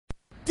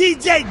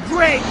DJ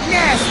Greg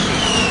Nasty.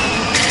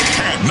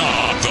 And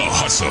not the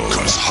hustle,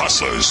 cause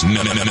hustlers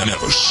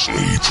never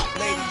sleep.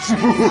 Ladies,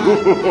 make it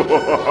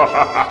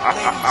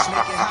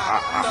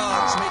hot.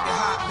 Thugs, make it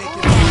hot. Make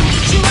it hot.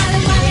 She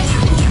wanna money,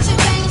 she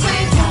bang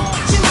bang.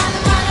 She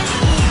wanna money,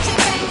 she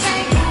bang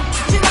bang.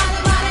 She wanna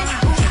money,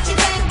 she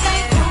bang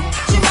bang.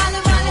 She wanna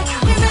money.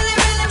 You really,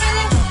 really,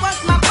 really work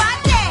my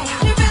body.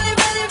 You really,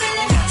 really,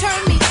 really turn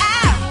me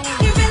out.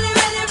 You really,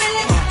 really,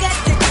 really got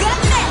the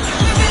gunman.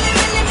 You really,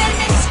 really make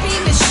me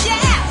scream and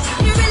shout.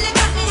 You really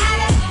got me how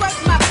to work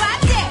my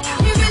body.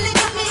 You really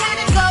got me how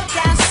to go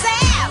down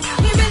south.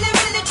 You really,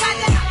 really try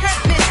to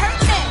hurt me, hurt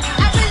me.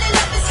 I really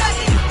love this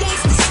fucking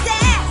gangsta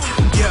style.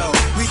 Yo,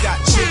 we got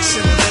chicks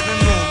in the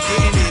living room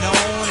getting it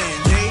on, and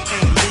they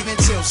ain't leaving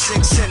till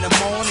 6 in the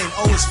morning.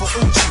 O is for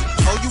Uchi.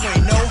 Oh, you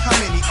ain't know how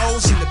many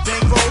O's in the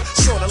bankroll?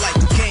 Sorta like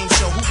the game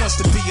show, Who Wants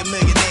to Be a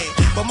Millionaire?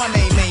 But my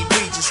name ain't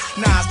Regis.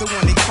 Nas the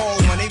one they call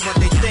when they want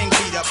their thing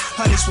beat up.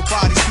 Honeys for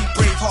bodies, beat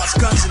brave hearts,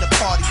 guns in the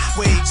party.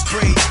 Waves,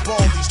 braids,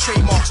 baldies,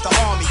 trademarks the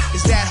army.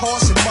 Is that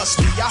horse? It must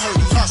be. I heard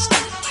he husky.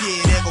 Yeah,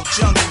 there go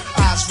jungle.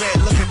 Eyes red,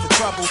 looking for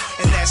trouble.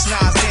 And that's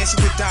Nas dancing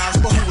with dimes.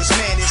 But who his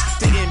man is?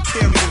 The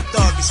Imperial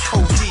Thug is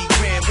Cody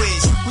Grand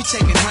Wiz. We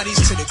taking honeys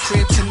to the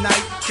crib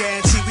tonight.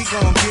 Guarantee we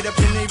gon' get up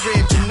in they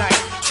rib tonight.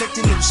 Check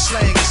the new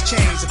slang, it's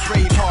changed. A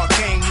brave heart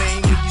gang,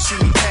 man. When you see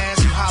me pass,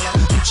 you holla,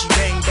 Gucci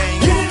bang bang.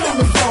 Get it on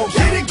the floor,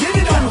 get it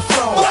on the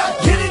floor.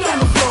 Get it on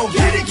the floor,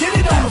 get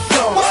it on the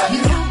floor.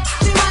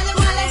 She wanna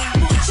money,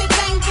 she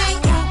bang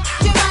bang.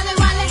 She wanna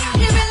money,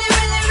 you really,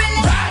 really, really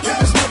Ride to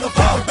this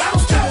motherfucker,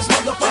 bounce to this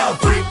motherfucker,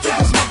 freak to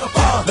this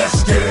motherfucker. Let's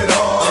get it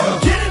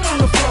on. Get it on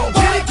the floor,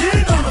 get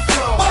it on the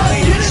floor.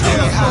 Get it on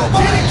the floor,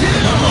 get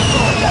it on the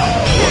floor.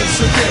 Once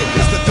again,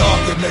 it's the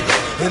darker nigga.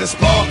 Hit a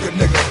sparker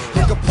nigga.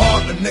 Pick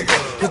apart a nigga.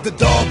 Cause the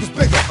dog is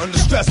bigger. Under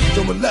stress,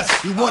 doing less.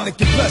 We wanna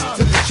get blessed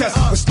to the chest.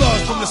 With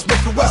slugs from the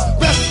Smith West.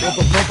 Best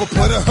bumper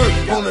put a hurt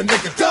on a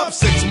nigga. Dump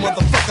 6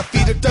 motherfucker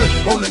feet of dirt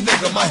on a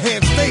nigga. My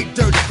hands stay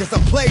dirty cause I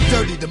play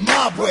dirty the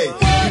mob way.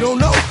 You don't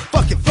know?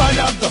 Fuck it, find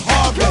out the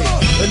hard way.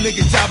 A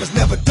nigga job is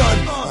never done.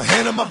 I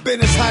handle my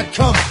business how it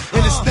come.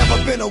 And it's never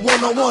been a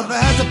one-on-one.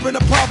 There hasn't been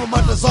a problem.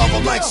 I dissolve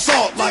them like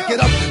salt. Lock it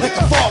up like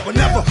a fall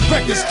whenever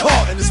records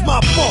caught. And it's my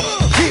fault.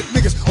 Keep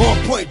niggas on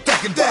point,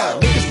 ducking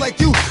down. Niggas like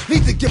you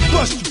need to get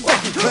brushed, you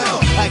fucking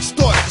clown. I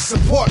extort to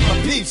support my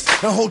peeps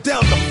and hold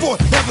down the fort.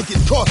 Never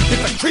get caught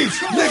if I creeps,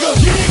 nigga.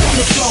 Get it on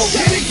the floor,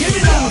 get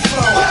it on the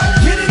floor.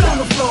 Get it on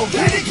the floor,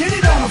 get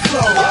it on the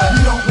floor.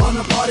 You don't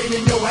wanna party,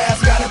 then your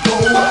ass gotta go.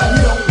 You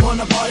don't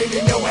wanna party,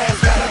 then your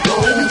ass gotta go.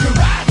 You can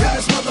ride to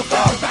this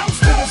motherfucker, bounce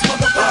to this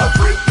motherfucker,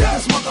 freak to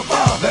this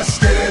motherfucker. Let's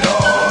get it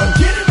on.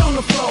 Get it on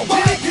the floor,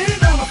 get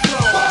it on the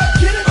floor.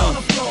 Get it on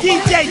the floor.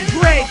 DJ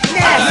Greg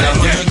I got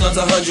Nasty. 100 guns,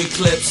 100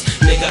 clips.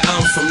 Nigga,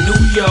 I'm from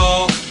New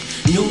York.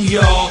 New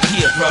York,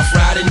 yeah, rough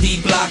riding,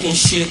 D-block and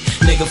shit.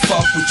 Nigga,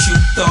 fuck what you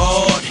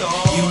thought.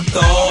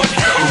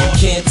 And you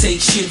can't take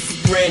shit for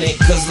granted,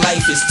 cause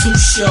life is too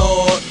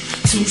short.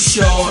 Too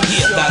short,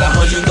 yeah, got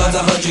 100 guns,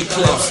 100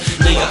 clips.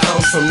 Nigga,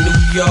 I'm from New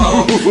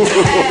York.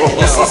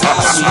 This is how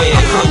I swear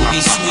it couldn't be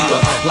sweeter.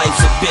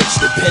 Life's a bitch,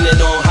 depending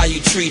on how you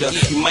treat her.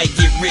 You might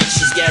get rich,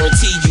 it's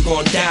guaranteed you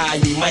gon'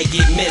 die. You might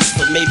get missed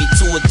for maybe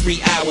 2 or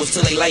 3 hours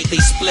till they light they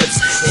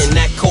spliffs. And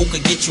that coke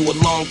could get you a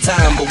long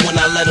time. But when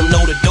I let them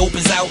know the dope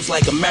is out, it's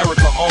like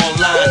America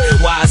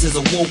online. Wise is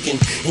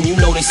awoken. And you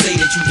know they say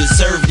that you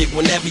deserved it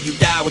whenever you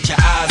die with your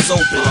eyes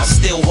open. I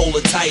still hold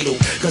a title,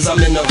 cause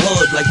I'm in the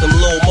hood like them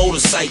little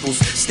motorcycles.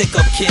 Stick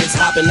up kids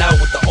hopping out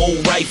with the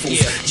old rifles.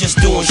 Just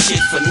doing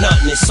shit for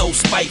nothing, it's so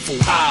spiteful.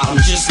 I'm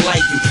just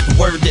like you. The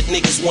word that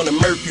niggas wanna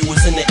murk you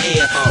is in the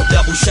air. A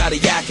double shot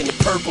of yak and the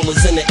purple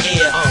is in the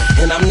air.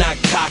 And I'm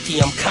not cocky,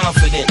 I'm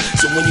confident.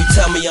 So when you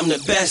tell me I'm the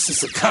best,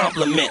 it's a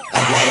compliment.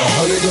 I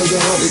got 100 guns,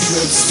 100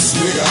 clips.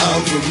 Nigga,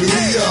 I'm from New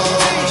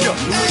York.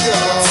 New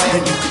York.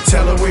 And you can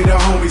tell the way the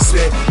homie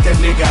said that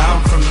nigga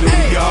I'm from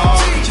New York.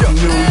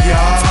 New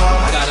York.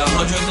 I got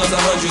 100 guns,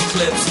 100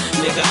 clips.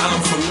 Nigga, I'm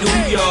from New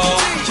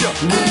York.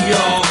 New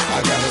York.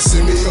 I gotta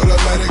send me on the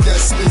line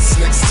against this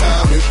next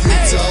time if you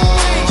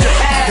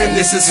talk. And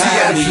this is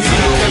how we do.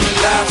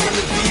 Coming live from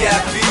the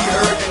VIP,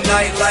 heard the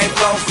nightlife,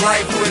 lost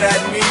life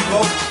without me.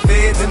 Both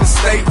feds in the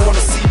state wanna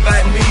see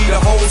about me. The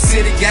whole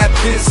city got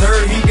pissed,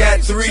 heard he got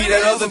 3.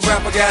 That other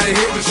rapper got a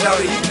hit, but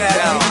shouted he not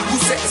out. Who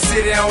set the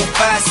city on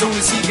fire soon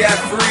as he got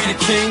free? The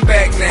king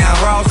back now.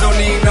 Brawls don't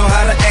even know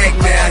how to act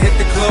now. Hit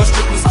the club,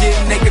 strippers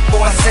getting naked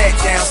before I sat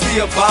down.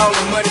 Still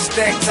ballin', money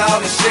stacked tall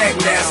and shack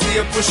now.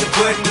 Still push a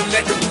button to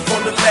let the roof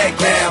on the lag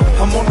down.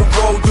 I'm on the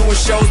road doing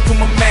shows, put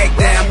my Mac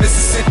down.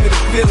 Mississippi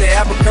to Philly,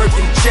 Albuquerque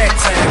to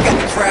Jacktown. Got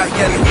the crowd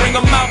yelling, bring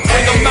 'em out,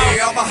 bring 'em out.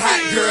 All my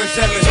hot girls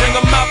yelling, bring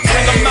 'em out,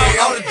 bring 'em out.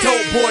 All the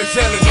dope boys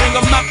yelling, bring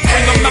 'em out,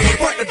 bring 'em out.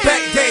 Front to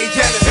back gauge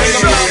yelling, bring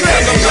 'em out,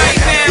 bring 'em right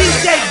now.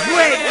 DJ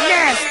Greg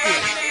Nasty.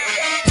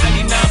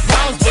 99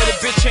 pounds, but a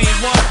bitch ain't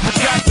one. I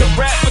got the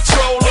rap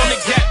patrol on the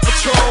Gap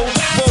Patrol.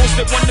 Foes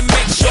that want to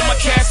make sure my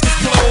casket's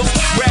closed.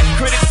 Rap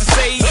critics to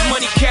save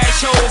money,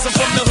 cash holes. I'm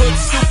from the hood,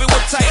 stupid.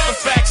 What type of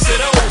facts are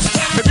those?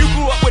 If you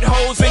grew up with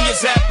hoes in your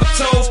zapper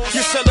toes,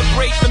 you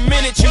celebrate the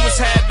minute you was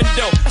having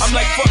dough. I'm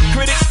like, fuck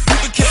critics, you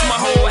can kiss my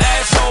whole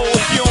asshole.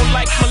 If you don't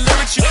like my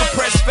lyrics, you can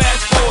press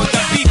fast forward.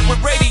 Got beef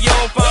with radio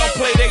if I don't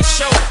play they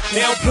show.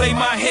 They don't play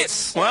my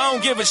hits, well I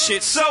don't give a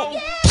shit. So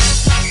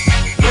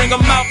bring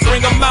them out,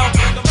 bring them out.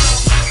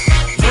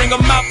 Bring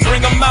them out,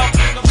 bring them out.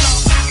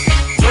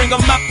 Bring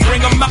them out,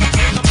 bring them out.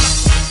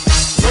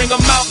 Bring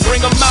them out,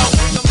 bring them out.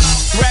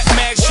 Rap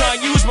mags trying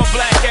to use my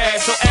black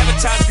ass so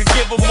advertisers could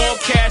give them more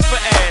cash for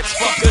ads.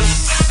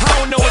 Fuckers, I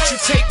don't know what you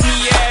take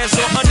me as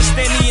or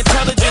understand the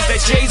intelligence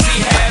that Jay-Z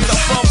has. I'm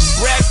from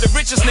rags, the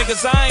richest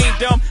niggas, I ain't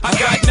dumb. I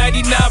got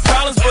 99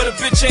 problems, but a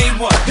bitch ain't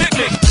one. Hit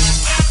me.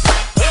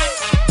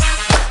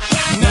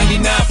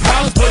 99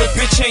 problems, but a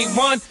bitch ain't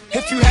one.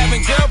 If you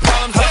having girl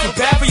problems, I feel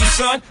bad for you,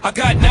 son. I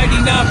got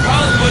 99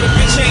 problems, but a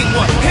bitch ain't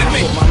one. Hit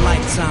me. For my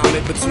lifetime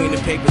in between the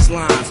paper's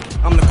lines,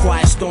 I'm the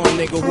quiet storm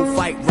nigga who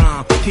fight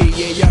rhyme. P,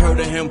 yeah, you heard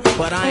of him,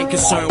 but I ain't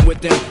concerned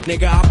with them.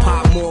 Nigga, I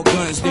pop more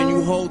guns than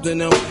you holding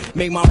them.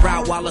 Make my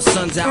route while the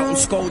sun's out and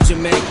scold you,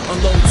 man.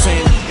 Unload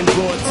 10 in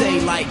broad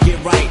daylight, get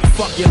right.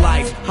 Fuck your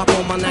life. Hop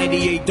on my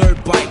 98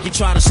 dirt bike. You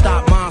try to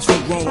stop mines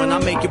from growing. I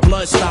make your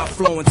blood stop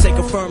flowing. Take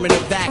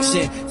affirmative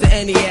action to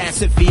any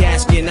ass if he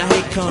asking. I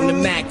hate come to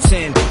Mac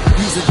 10.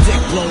 Use a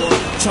dick blower.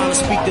 Trying to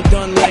speak the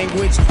done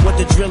language. What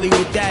the drilly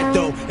with that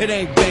though? It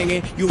ain't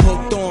banging. You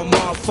hooked on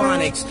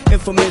Marphonics.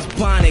 Infamous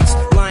Bonics.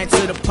 Lying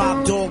to the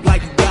pop dog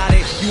like you got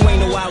it. You ain't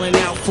no wildin'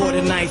 out for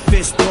the night.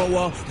 Fist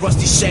thrower.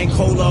 Rusty Shank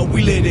Cola.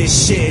 We live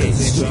this shit.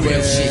 It's the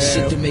real shit.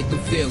 Shit to make them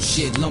feel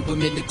shit. Lump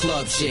them in the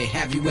club shit.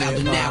 Have you out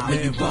and out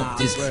when you bump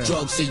this.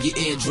 Drugs in your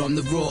eardrum.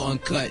 The raw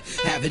uncut.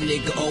 Have a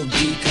nigga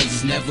OD cause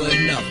it's never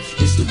enough.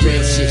 It's the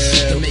real shit.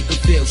 Shit to make them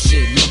feel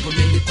shit. Lump them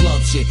in the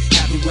club shit.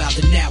 Have you out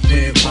and out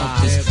when you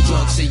bump this.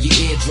 Drugs in your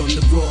eardrum.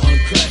 The raw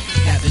uncut.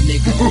 Have a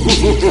nigga OD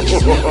cause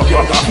it's never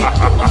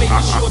enough. I make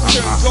it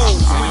short-term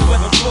goals. When you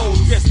weather flows,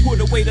 just put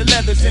away the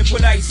leathers and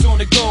put ice on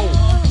the gold.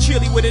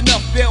 Chilly with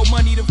enough bail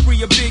money to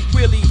free a big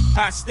Willie.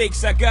 High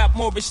stakes, I got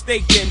more at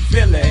stake than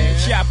Philly.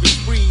 Shopping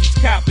sprees,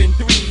 copping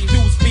threes.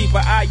 News feed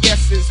by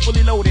IS's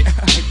fully loaded,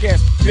 I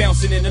guess.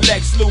 Bouncing in the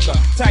Lex Luger.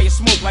 Tire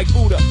smoke like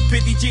Buddha.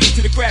 50 G's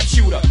to the crap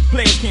shooter.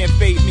 Players can't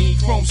fade me.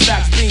 Chrome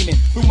stocks beaming.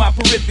 Through my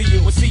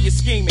peripheral, we'll see you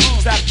scheming.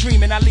 Stop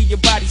dreaming, I leave your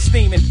body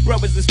steaming.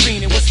 Brothers is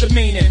fiending, what's the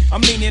meaning?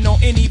 I'm leaning on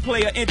any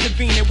player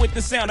intervening with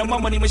the sound of my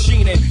money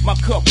machining. My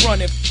cup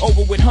running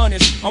over with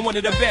hundreds. I'm one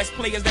of the best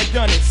players that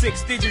done it.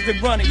 6 digits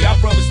and running. Y'all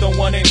brothers don't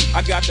want it.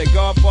 I got the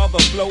Godfather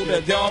flow,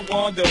 the Don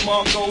Juan, the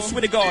Marco.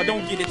 Swear to God,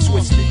 don't get it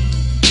twisted.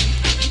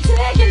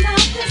 Taking out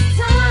this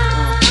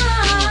time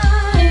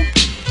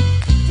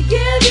to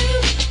give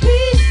you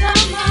peace of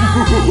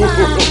mind.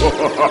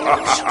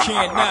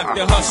 Can't knock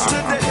the hustle.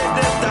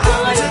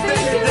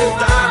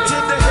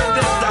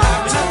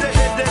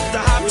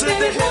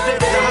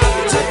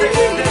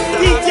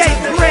 DJ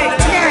Greg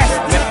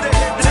Nasty.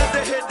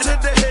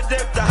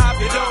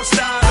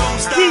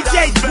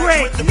 DJ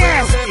Greg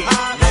Nasty.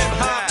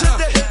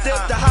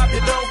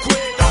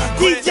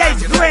 DJ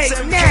Greg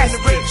Nasty.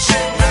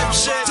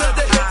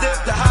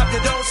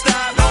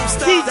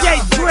 DJ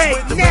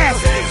Greg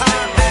Nasty.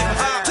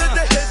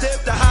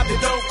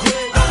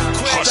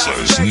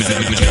 Hustlers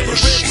never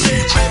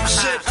sleep.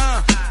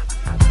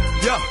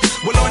 Yo,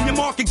 well on your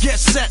market, get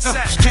set.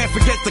 Can't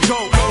forget the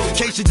goal. In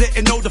case you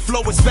didn't know, the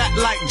flow is fat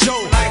like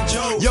Joe.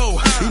 Yo,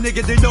 you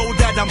niggas they know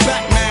that I'm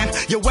back, man.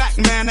 You whack,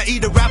 man. I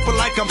eat a rapper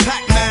like I'm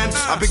Pac-Man.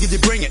 I beg you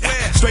bring it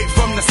straight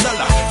from the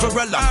cellar.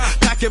 Varela,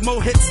 packing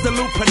more hits than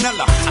Lou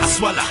Panella. I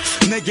swallow,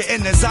 nigga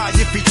in his eye.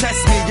 If he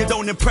test me, you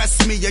don't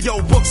impress me.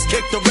 Yo, books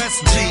kick the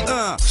rest, G.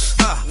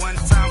 One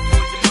time for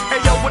your mom. Hey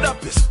yo, what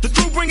up is the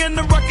crew bringing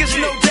the ruckus?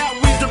 No doubt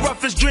we's the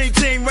roughest dream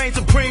team, reign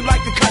supreme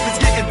like the cutters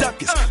getting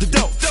duckers. The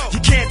dope, you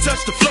can't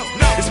touch the flow.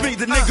 It's me,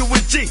 the nigga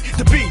with G,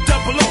 the B,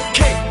 double O,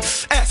 K,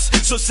 S.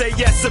 So say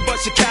yes and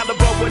bust your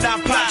caliber when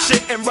I pop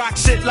shit and rock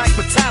shit like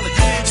metallic.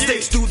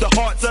 Stakes through the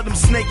hearts of them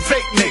snake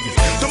fake niggas.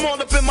 Come all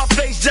up in my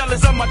face,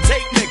 jealous of my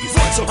tape niggas.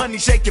 So honey,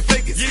 shake your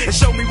fingers and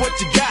show me what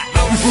you got.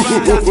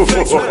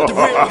 Flex with the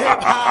real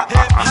hip hop,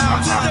 hip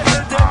hop. To the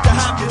hip hip, the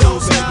hop, you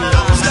don't stop,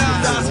 don't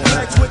stop.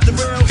 Flex with the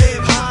real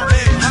hip hop,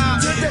 hip hop.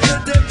 To the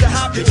hip hip, the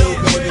hop, you don't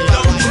quit,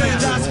 don't quit.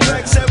 That's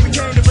flex, said we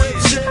came to rip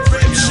shit,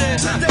 rip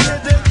shit. To the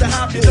hip hip, the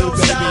hop, you don't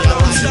stop,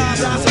 don't stop.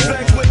 That's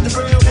flex with the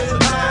real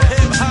hip hop,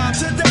 hip hop.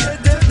 To the hip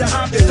hip, the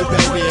hop, you don't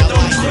quit,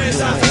 don't quit.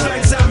 That's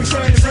flex, said we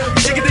came to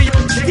rip shit.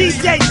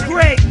 DJ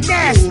Greg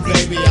Nasty. Ooh,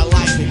 baby, I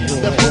like it.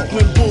 That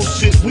Brooklyn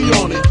bullshit, we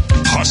on it.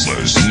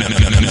 Hustlers never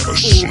Ooh,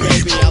 sleep.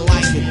 baby, I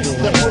like it.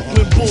 That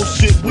Brooklyn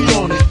bullshit, we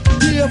on it.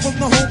 Yeah, from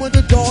the home of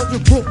the Dodger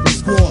Brooklyn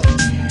squad.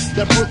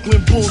 That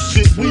Brooklyn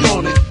bullshit, we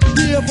on it.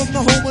 Yeah, from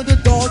the home of the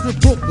Dodger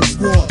Brooklyn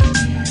squad.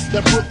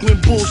 That Brooklyn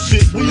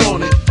bullshit, we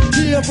on it.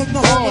 Yeah, from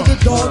the home of the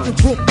Dodger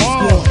Brooklyn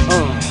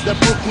squad. That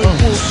Brooklyn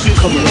bullshit,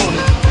 we on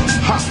it.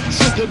 Ha,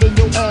 sicker than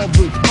your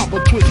average. Pop a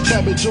twist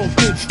cabbage on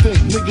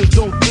instinct. Niggas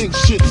don't think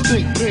shit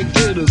stink. Pink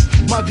gators,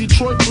 my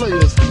Detroit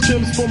players.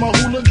 Tim's for my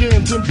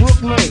hooligans in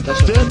Brooklyn.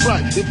 That's dead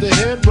right. If they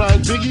head right,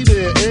 Biggie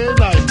there, air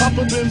night.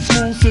 Papa been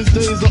school since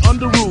days of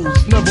under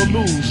rules. Never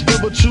lose,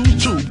 never choose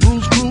to.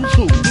 Bruise, cruise,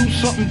 who? Do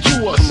something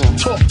to us.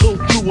 Talk, go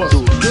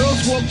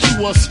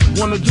us,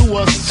 wanna do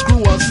us,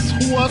 screw us,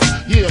 who us?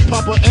 Yeah,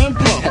 Papa and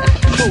Pup.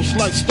 Close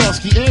like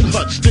Starsky and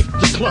Hutch, stick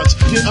the clutch.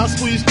 Yeah, I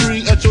squeeze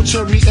 3 at your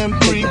cherry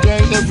M3,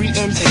 bang every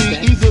MC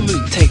easily.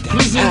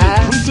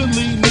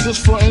 Recently, niggas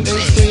frontin'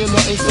 ain't saying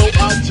nothing, so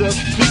I just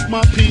speak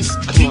my peace,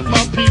 keep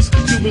my peace.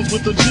 Cubans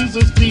with the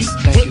Jesus piece,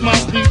 with my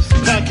peace,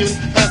 packing,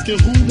 asking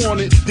who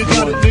want it. They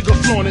got it, nigga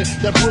flaunt it.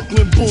 That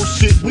Brooklyn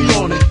bullshit, we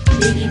on it.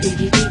 Biggie,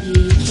 biggie,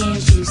 biggie,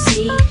 can't you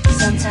see?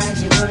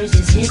 Sometimes your words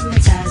just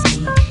hypnotize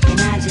me,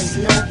 and I just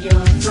love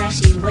your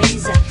flashy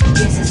ways. I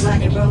guess that's why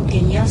they broke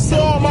in your soul.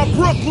 To all my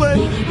Brooklyn,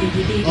 biggie,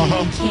 biggie, biggie,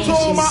 can't to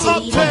all you my see?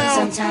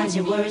 Uptown, Sometimes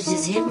your words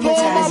just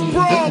hypnotize me,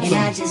 and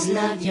I just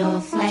love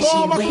your flashy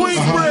ways.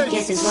 I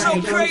guess that's why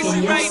they broke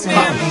in your soul.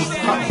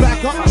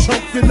 back up,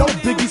 choke, you know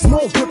Biggie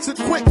Smalls grips it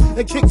quick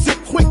and kicks it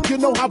quick. You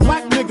know how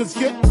black niggas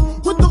get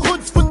with the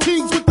hoods,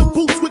 fatigues, with the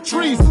boots, with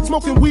trees,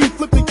 smoking weed,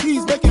 flipping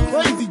keys, making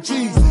crazy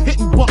G's,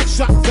 hitting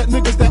buckshots at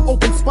niggas that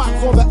open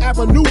spots on the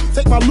avenue.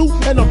 Take my loot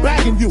and I'm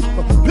bagging you.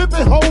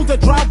 Pimping hoes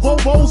that drive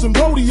Volvos and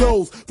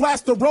rodeos,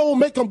 blast the roll,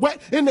 make them wet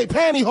in they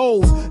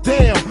pantyhose.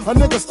 Damn, a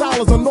nigga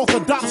style is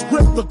unorthodox.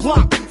 Grip the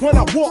Glock when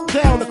I walk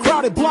down the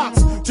crowded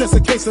blocks. Just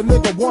in case a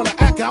nigga wanna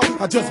act out,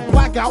 I just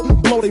black out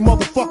and blow they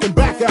motherfucking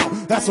back out.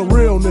 That's a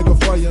real nigga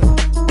for you.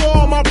 To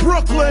all my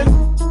Brooklyn,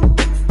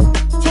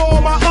 to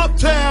all my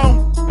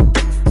Uptown,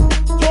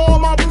 to all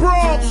my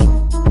Bronx,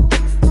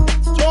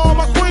 to all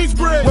my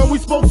Queensbridge. When we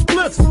smoke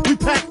spliffs, we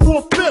pack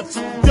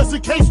 4/5, just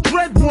in case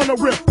Dread wanna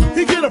rip.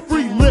 He get a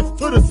free lift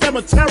to the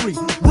cemetery.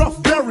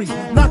 Rough berry,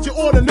 not your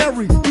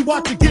ordinary. We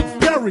watch you get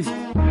buried.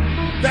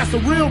 That's a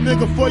real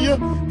nigga for you.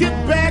 Get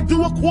bagged,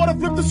 do a quarter,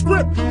 flip the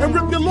script, and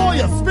rip your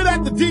lawyer. Spit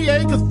at the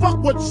DA, cause fuck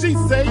what she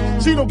say.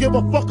 She don't give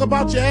a fuck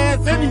about your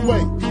ass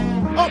anyway.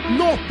 Up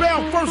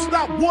northbound, first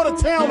stop,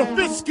 Watertown, a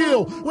fish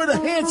skill, where the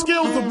hand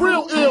skills are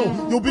real ill.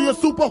 You'll be a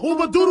super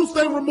hoover doodle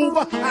stain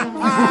remover. Yo,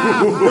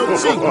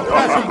 cheek,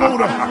 pass your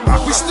Buddha.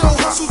 We still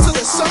hustle till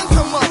the sun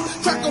come up.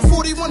 Crack a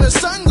 40 when the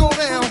sun go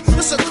down.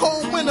 It's a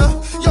cold winter.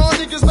 Y'all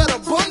niggas better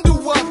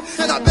bundle up.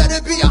 And I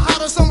better be a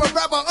hotter summer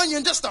rapper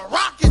onion just to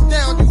rock it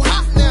down. You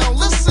hot now,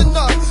 listen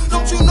up.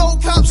 Don't you know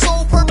cops'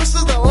 sole purpose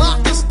is to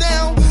lock us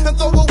down and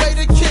throw away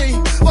the key?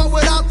 But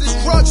without this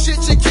drug shit,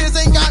 your kids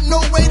ain't got no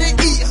way to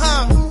eat,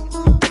 huh?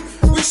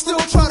 We still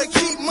try to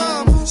keep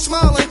mom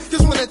smiling,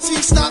 cause when the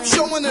teeth stop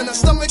showing and the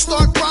stomach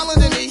start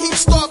growling and the heat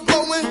start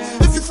blowing,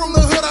 if you from the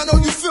hood, I know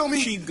you feel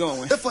me. Keep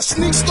going. If a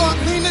sneak start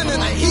leaning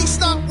and the heat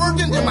stop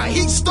working, then my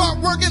heat start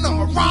working,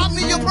 I'ma rob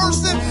me a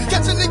person,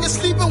 catch a nigga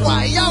sleeping while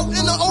he out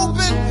in the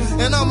open,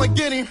 and I'ma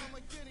get him.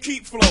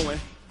 Keep flowing.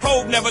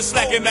 Hope never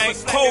slacking, man.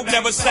 Hope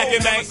never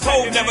slacking, man.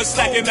 Hope never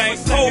slacking, man.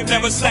 Hope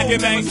never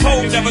slacking, man.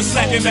 Hope never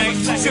slacking, man.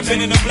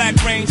 Sipping in the black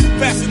range,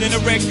 faster than a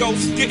red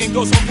ghost, getting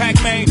ghosts from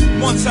Pac-Man.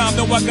 One time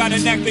though I got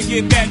an act to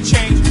get that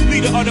change.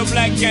 Leader of the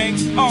black gang,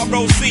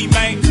 ROC,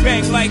 man.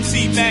 Bang like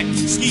T-Mac,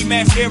 ski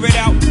mask, air it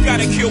out.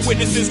 Gotta kill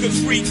witnesses cause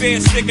free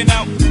bears sticking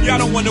out. Y'all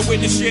don't wanna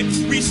witness shit.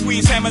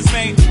 Re-squeeze hammers,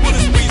 man.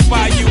 Bullets breeze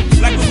by you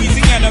like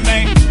Louisiana,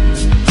 man.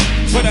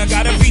 But I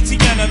got a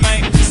VTN,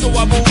 man. So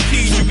I move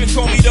keys, you can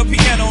call me the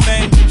piano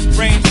man.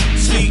 Rain,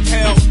 sleet,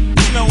 hell,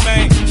 snow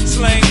man.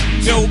 Slang,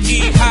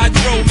 DOC-A-THON,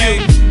 hydro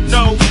man.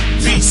 No,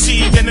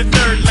 BC in the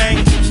third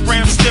lane.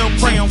 Ram still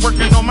praying,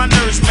 working on my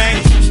nerves,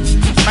 man.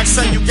 Like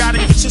son, you gotta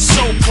get your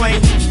soul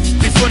clean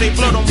before they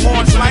blow them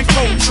horns like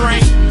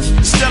Coltrane.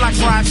 Still I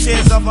cry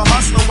tears of a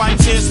hustler, white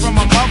tears from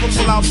my mother.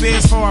 Pull out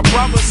beers for our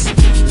brothers.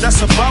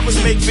 That's above us,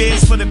 make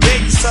beds for the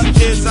babies. Tuck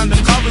kids under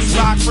covers,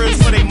 buy cribs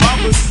for their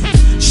mothers.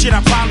 Shit,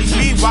 I probably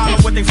be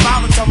wildin' with they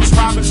father. Tell us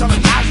robbing, tell the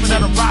knife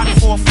that I'm riding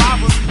for a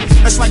father.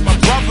 That's like my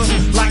brother,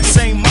 like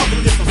same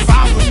mother, different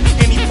father.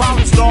 Any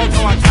problems, dog,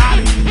 know I got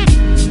it.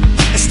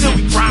 And still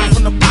we grind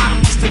from the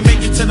bottom just to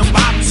make it to the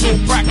bottom. So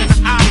crack in the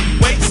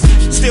alleyways.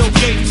 Still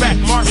gave back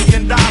Marcy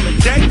and Dollar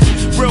Day.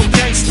 Real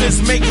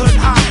gangsters make hood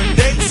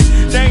holidays.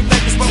 They ain't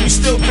niggas, but we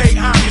still pay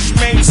homage,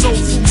 man. Soul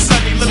food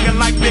Sunday looking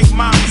like big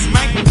mamas,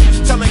 man.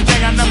 Tell the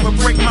gang I never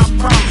break my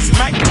promise,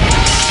 man.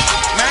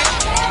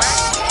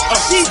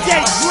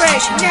 DJ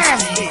Greg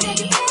Nasty.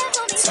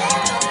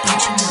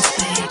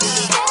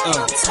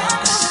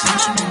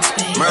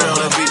 Murder on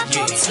the beat,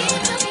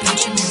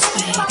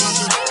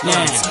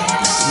 yeah.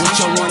 What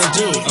y'all wanna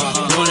do?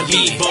 Wanna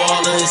be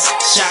ballers,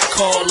 shot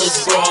callers,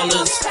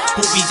 brawlers,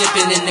 who be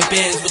dipping in the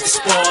bins with the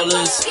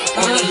spoilers,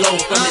 on the low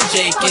from the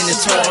Jake and the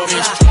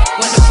Taurus.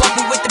 Wanna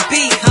bubble with the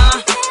beat,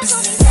 huh?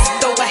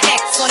 Throw a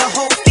hex on the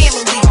whole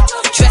family,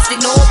 dressed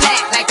in all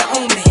black like a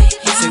omen.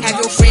 Have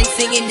your friends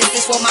singing, this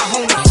is for my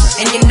homie.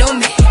 And you know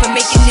me, for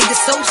making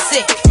niggas so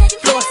sick.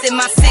 Floss in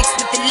my six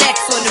with the Lex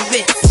on the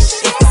wrist.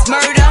 If it's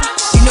murder,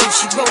 you know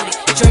she wrote it.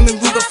 German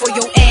Ruger for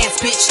your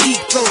ass, bitch, deep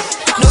throated.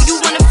 Know you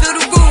wanna feel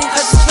the room,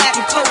 cause it's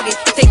platinum coated.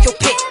 Take your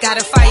pick, got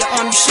a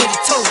firearm, you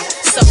should've told it.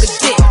 Suck a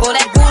dick, all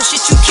that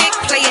bullshit you kick,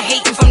 player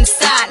hating from the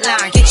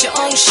sideline. Get your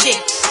own shit,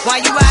 why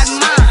you riding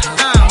mine?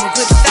 I'm a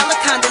good fella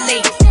kinda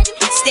lady.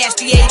 Stash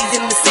the 80s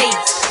in Mercedes.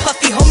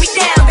 Puffy, hold me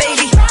down,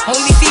 baby.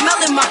 Only female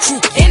in my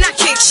crew, and I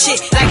kick shit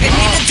like a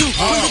nigga do.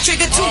 Pull the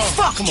trigger too,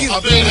 fuck you.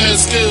 I've been had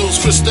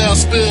skills, Cristal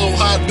spill,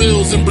 hot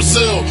bills in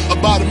Brazil.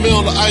 About a meal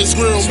of ice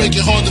grill, make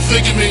it hard to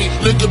figure me.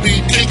 Liquor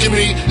be kicking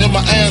me in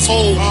my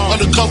asshole.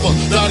 Undercover,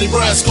 Donnie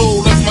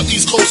Brasco. Left my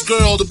East Coast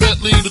girl, the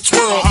Bentley, the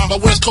twirl. My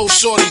West Coast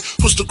shorty,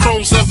 push the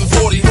chrome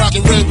 740.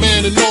 Rockin' Red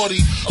Man and Naughty.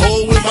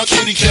 Oh, with my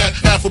kitty cat,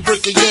 half a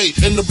brick of yay.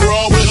 In the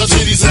bra where her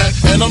titties at.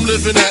 And I'm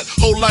living that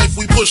whole life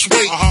we push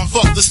weight.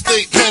 Fuck the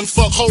state, pen,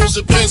 fuck hoes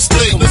at Penn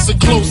State. Listen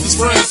close, this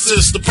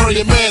Francis, the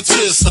praying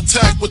mantis.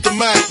 Attack with the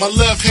Mac, my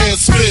left hand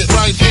spit.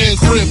 Right hand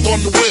grip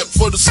on the whip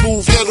for the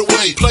smooth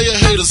getaway. Player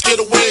haters, get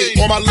away,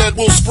 or my lead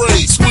will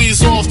spray.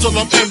 Squeeze off till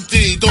I'm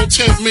empty, don't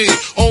tempt me.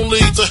 Only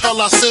to hell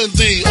I send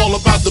thee. All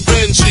about the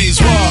Benjis,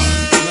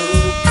 why?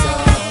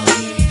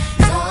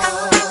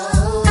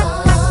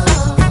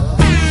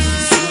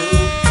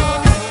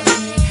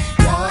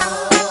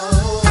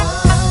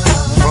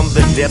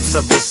 Depths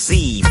of the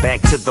sea,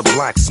 back to the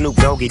block. Snoop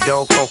Doggy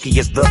Dogg, funky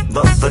is the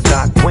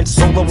doc. Went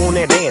solo on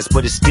that ass,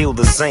 but it's still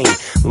the same.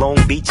 Long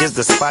Beach is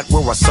the spot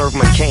where I serve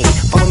my cane.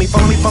 Follow me,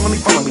 follow me, follow me,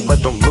 follow me,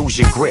 but don't lose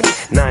your grip.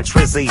 9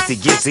 trizzies to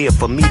get here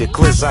for me to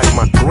clear out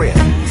my grip.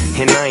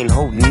 And I ain't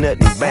holding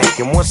nothing back.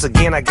 And once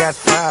again, I got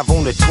 5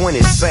 on the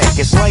 20 sack.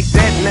 It's like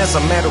that, and as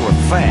a matter of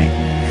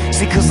fact.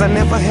 See, cause I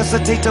never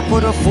hesitate to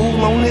put a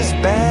fool on his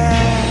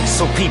back.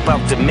 So peep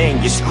out the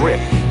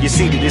manuscript. You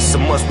see that it's a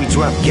must, we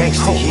drop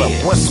gangsta. Hold up,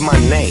 what's my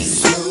name?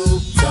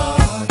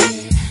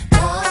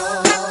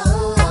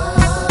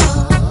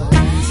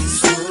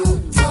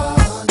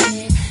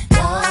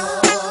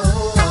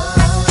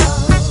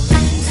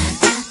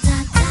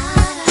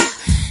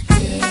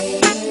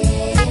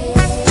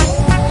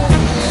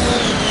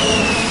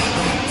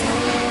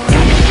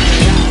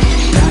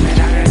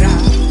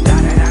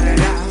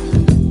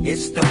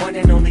 It's the one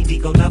and only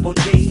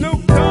D-O-G.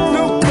 Snoop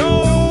Dogg.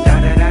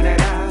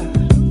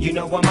 You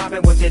know I'm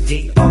mobbing with the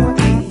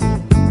D.O.E.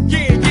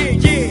 Yeah, yeah,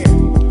 yeah.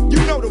 You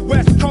know the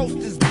West Coast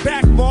is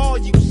back for all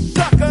you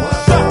suckers.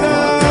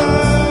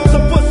 So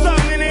put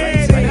something in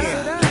there.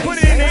 Put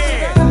it in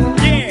there.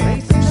 Yeah.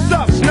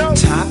 Sup, Snoop?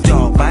 Top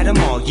dog, bite them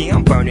all. Yeah,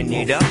 I'm burning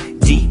it up.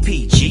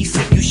 DPG,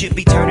 so you should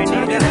be turning it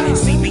up.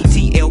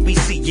 CBT,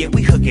 LBC, yeah,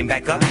 we hooking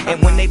back up.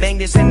 And when they bang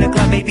this in the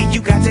club, baby,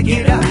 you got to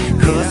get up.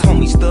 Cause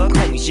homies, thug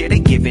homies, yeah, they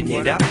giving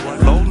it up.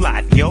 Low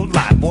life, yo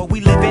life, boy,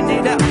 we living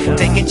it up.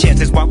 Taking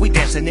chances while we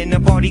dancing in the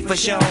party for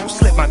show.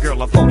 Slip my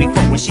girl a 44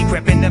 when she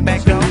crept in the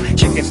back door.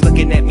 Chickens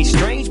looking at me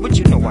strange, but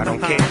you know I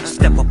don't care.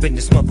 Step up in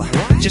this mother,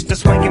 just a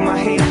swing in my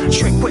hair.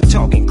 Trick, quit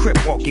talking, crip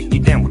walk if you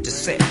down with the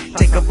set.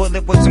 Take a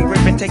bullet with some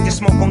grip and take the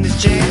smoke on this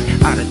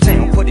jam. Out of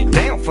town, put it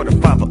down for the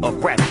father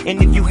of rap.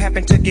 And if you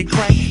happen to get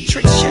cracked,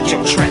 trick, shut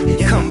your trap.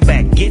 Come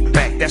back, get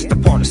back, that's the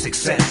part of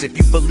success. If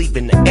you believe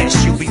in the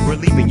S, you'll be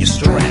relieving your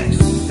stress.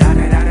 Da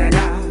da da da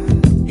da.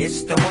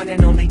 It's the one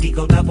and only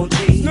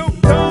D-O-G.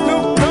 Snoop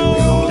Dogg.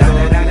 Da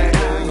da da da da.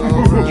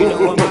 You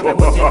know I'm mobbing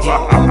with the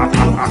D.O.E.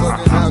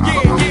 Yeah,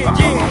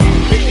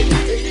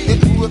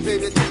 yeah,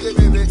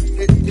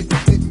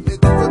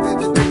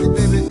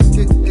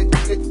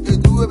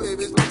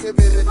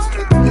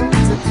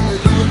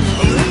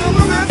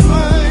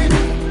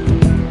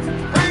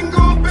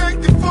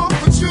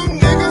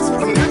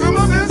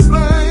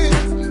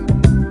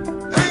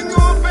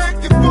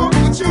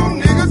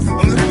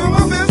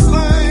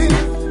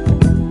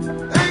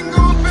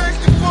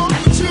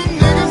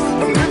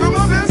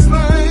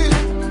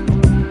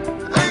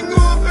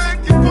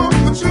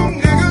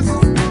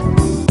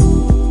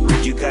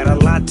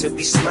 to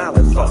be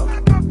smiling for.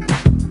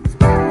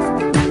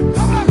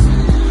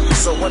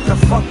 So what the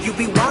fuck you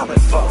be wildin'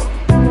 for?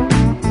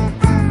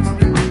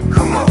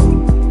 Come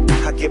on,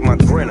 I get my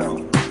grin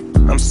on.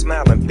 I'm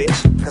smiling,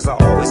 bitch, cause I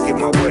always get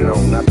my win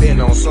on. I've been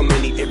on so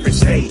many different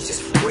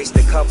stages. Graced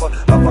the cover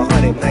of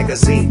 100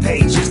 magazine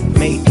pages.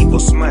 Made people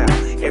smile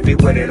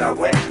everywhere that I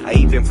went. I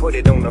even put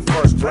it on the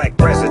first black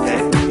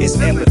president. It's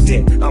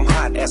evident I'm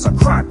hot as a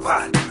crock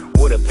pot.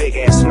 With a big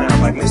ass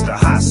smile like Mr.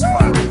 Hot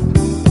Spot.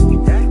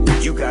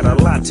 You got a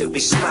lot to be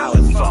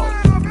smiling for.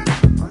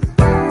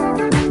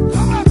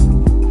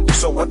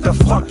 So what the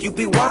fuck you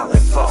be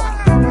wildin' for?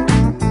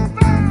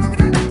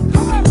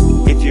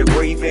 If you're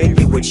grieving,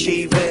 you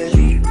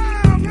achieving.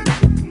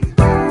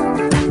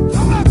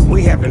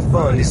 We having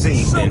fun this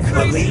evening,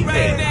 believe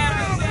it.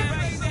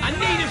 I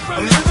need it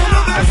from the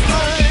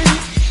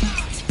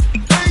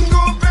I ain't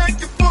going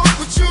back and forth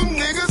with you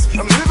niggas.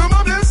 I'm living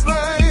my best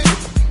life.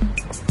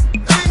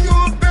 Ain't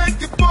going back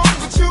and forth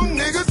with you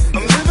niggas.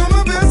 I'm living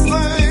my best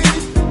life.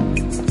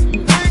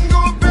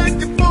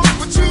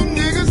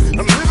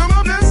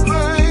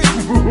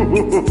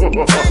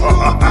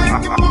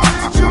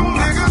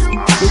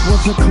 It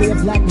was a clear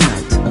black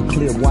night, a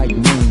clear white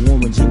moon.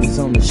 Warren G was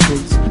on the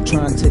streets,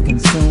 trying to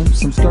consume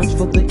some skirts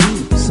for the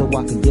E, so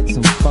I could get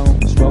some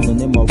phones. Rolling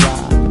in my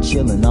ride,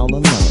 chilling all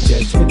alone.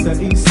 Just hit the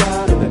east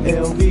side of the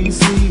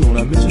LBC on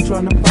a mission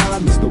trying to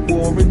find Mr.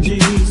 Warren G.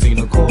 Seen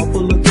a car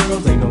full of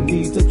girls, ain't no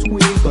need to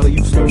tweak. All of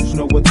you skirts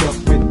know what's up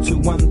with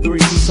 213.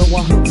 So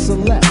I hooked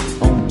select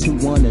on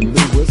 21 and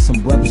Lewis.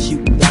 Some brothers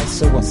shooting dice,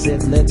 so I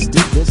said, let's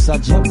do this. I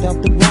jumped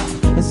out the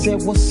rock and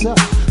said, what's up?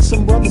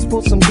 some brothers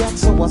pull some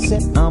gas, so I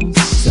said I'm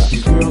stuck.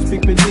 These girls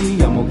speak with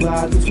me, I'm gonna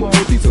glide and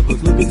swerve. These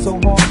hookers looking so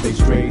hard, they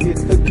straight hit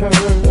the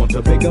curve. Want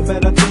to bigger,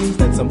 better things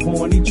than some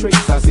horny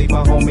tricks. I see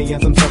my homie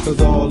and some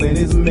suckers all in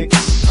his mix.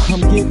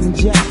 I'm getting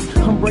jacked,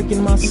 I'm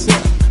breaking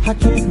myself. I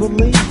can't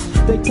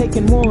believe they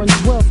taking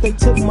Warren's wealth. They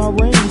took my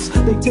rings,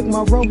 they took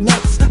my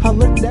Rolex. I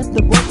looked at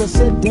the brother,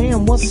 said,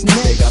 damn, what's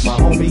next? They got my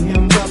homie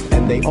hemmed up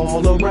and they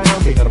all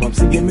around. Can't let them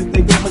see him if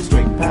they going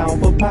straight pound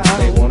for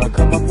pound. They wanna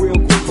come up real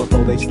quick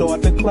before they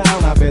start to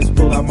clown. I best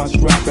pull out my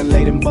strap and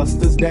lay them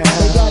busters down.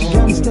 They got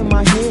guns to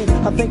my head,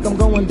 I think I'm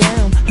going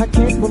down. I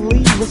can't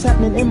believe what's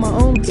happening in my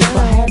own town. If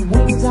I had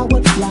wings, I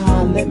would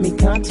fly. Let me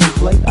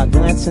contemplate. I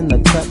glance in the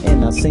cut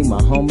and I see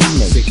my homie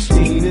Nate.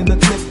 16 in the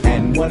clip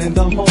and 1 in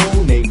the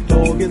hole. Nate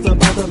Dogg is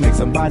about to make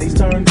some bodies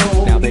turn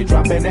cold. Now they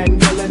dropping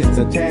and yelling, it's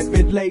a tad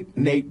bit late.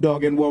 Nate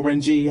Dogg and Warren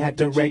G had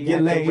to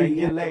regulate.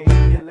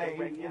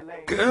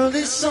 Girl,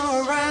 it's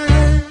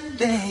alright,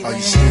 baby. Are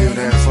you still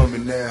there for me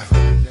now?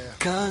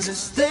 Cause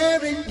it's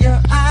there in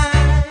your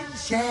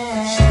eyes,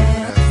 yeah. Still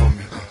there for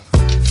me.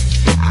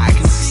 I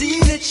can see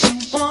that you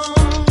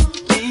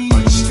want me.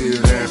 Are you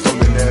still there for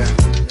me now?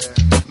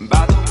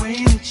 By the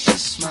way that you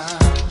smile.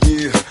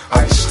 Yeah,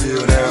 are you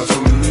still there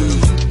for me?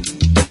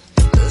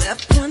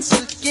 Left once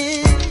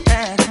again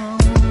at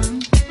home.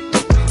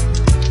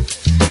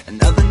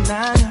 Another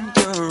night on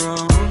your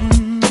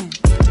own.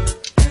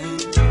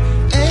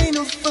 Ain't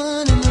no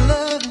fun in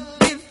loving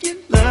if you're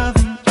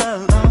loving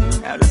alone.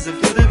 How does it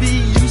feel to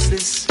be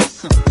useless?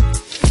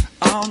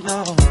 Oh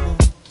no.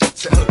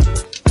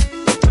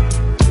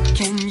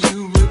 Can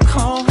you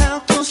recall how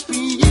close we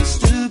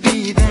used to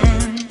be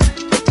then?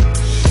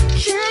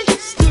 Can you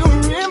still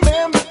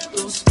remember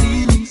those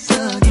feelings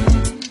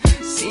again?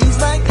 Seems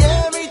like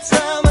every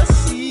time I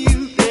see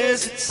you,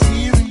 there's a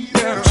tear in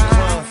your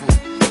eye.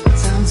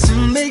 Time to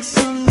make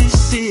some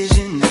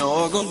decision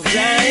or go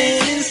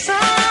dying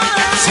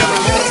inside. Tell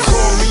her don't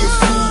call me a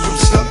fool, I'm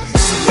stuck.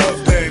 It's a love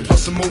thing,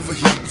 plus I'm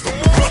overheating from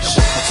the rush.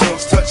 My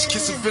tongue's touch,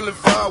 kissing, feeling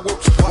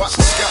fireworks. Watch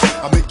the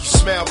sky, I make you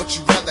smile, but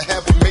you rather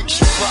have what makes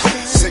you cry.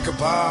 Say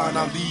goodbye and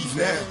I'll leave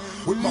now.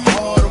 With my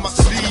heart on my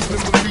sleeve,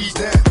 memories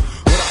down.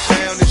 What I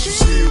found is you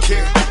still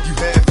care. You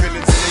had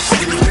feelings and they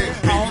still there.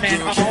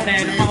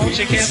 Hold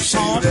your hips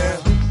on. Yeah.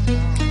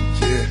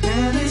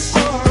 And it's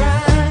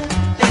alright,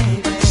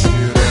 baby.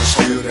 Still down,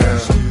 still down.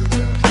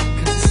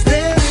 Cause it's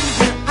there in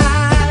your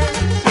eyes,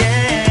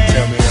 yeah.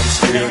 Tell me I'm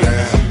still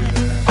down.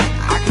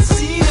 I can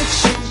see that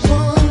you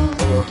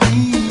want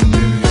me.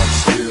 Baby, I'm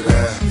still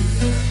down.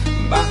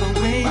 By the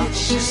way that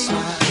you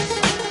smile.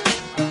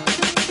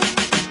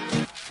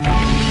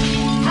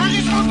 How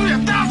you supposed to be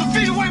 1,000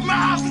 feet away from my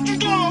house? What you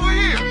doing over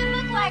here? You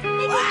look like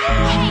nigga, you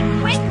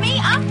ain't with me.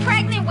 I'm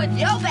pregnant with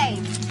your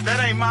baby. That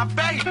ain't my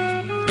baby.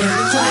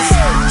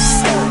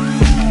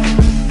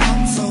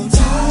 I'm so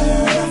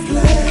tired of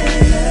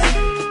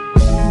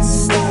playing.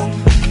 Stop.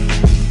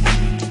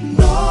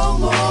 No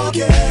more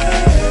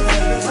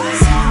games.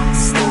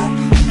 Stop.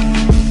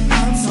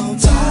 I'm so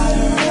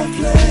tired of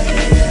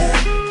playing.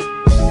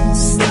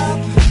 Stop.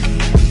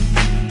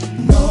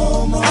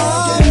 No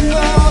more games.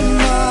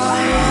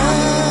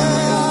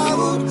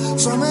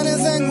 So many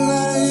things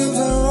that you've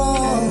done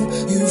wrong.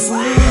 You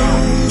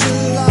fooled, you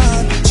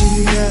lied,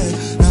 cheated.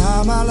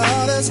 Now my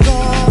love is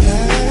gone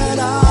and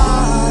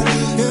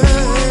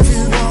if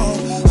you want,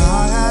 I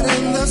had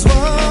in this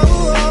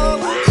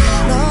world.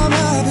 Now I'm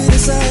happy to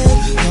say,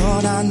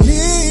 Lord, I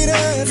need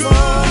it for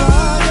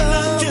my girl. I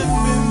can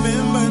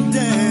remember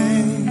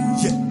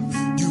days, yeah,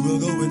 you were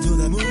going to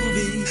the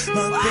movie.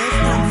 My best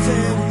friend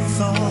said we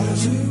saw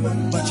you,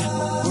 but you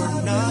were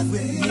not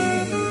with me.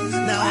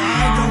 Now I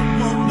don't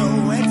want no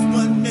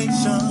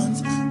explanations.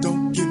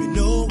 Don't give me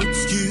no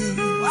excuse.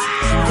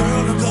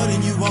 Girl, I'm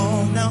cutting you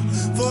off now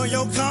for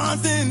your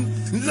constant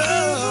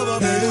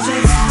love. Baby,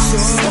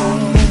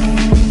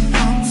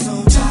 I'm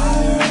so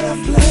tired of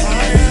playing.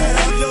 Tired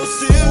of your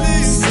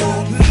silly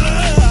love.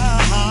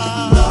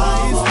 No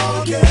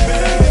more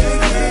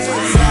games.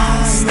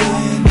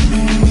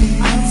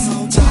 I'm so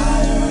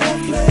tired of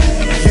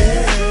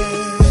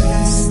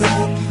playing.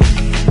 Stop.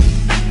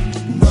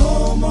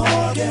 No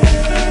more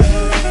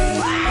games.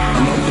 I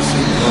know you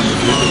see me on the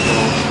video.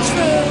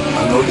 I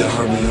know you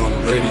heard me on the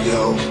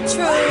radio.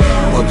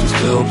 But you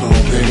still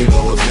don't pay me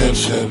no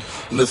attention.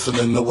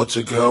 Listening to what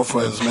your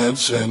girlfriends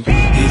mention.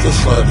 He's a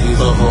slut, he's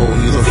a hoe,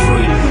 he's a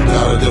freak.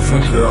 Got a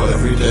different girl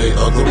every day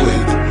of the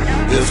week.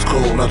 It's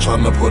cool, not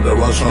trying to put a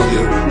rush on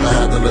you. I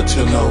had to let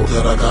you know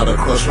that I got a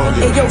crush on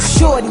you. Hey yo,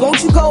 shorty,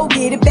 won't you go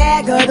get a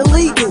bag of the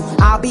legal?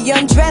 I'll be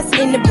undressed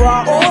in the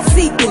bra or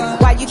see-through.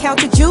 While you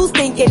count the Jews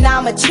thinking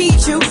I'ma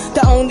cheat you.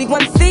 The only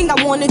one thing I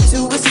wanna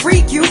do is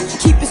freak you.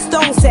 Keep your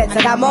stone sets,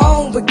 I got my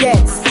own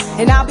baguettes.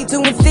 And I'll be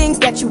doing things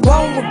that you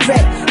won't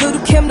regret. Little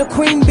Kim the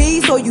queen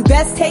bee, so you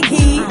best take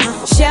heed.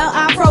 Shall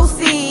I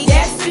proceed?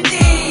 Yes,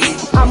 indeed.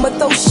 I'ma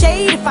throw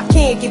shade if I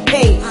can't get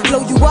paid. Blow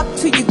you up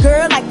to your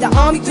girl like the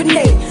army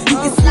grenade. You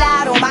can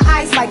slide on my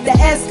ice like the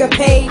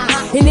escapade.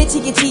 And itchy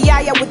your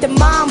GI with the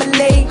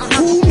marmalade.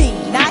 Who me?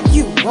 Not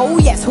you. Oh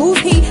yes, who's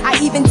he? I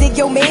even dig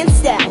your man's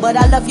style, but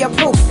I love your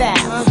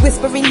profile.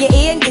 Whisper in your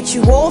ear and get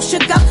you all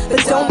shook up,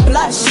 but don't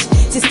blush.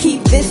 Just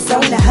keep this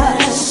on the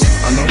hush.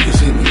 I know you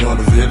see me on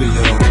the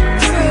video.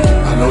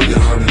 I know you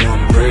heard me on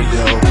the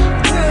radio.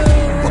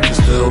 But you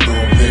still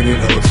don't pay me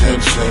no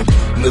attention.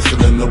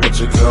 Listening to what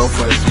your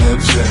girlfriends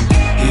mention.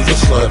 He's a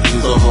slut,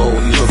 he's a hoe,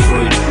 he's a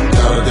freak.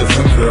 Got a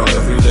different girl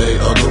every day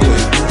of the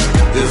week.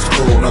 It's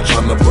cool, not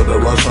trying to put a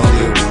rush on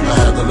you. I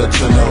had to let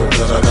you know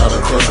that I got a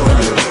crush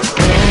on you.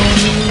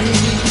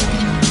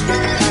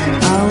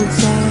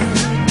 Outside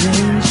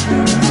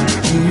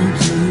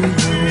nation,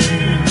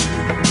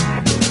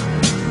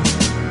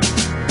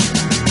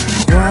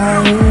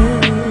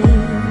 quiet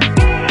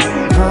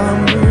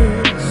conversation,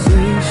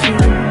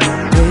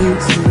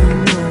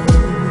 waiting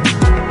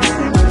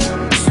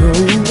so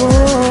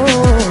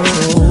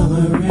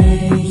warm.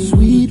 Rain,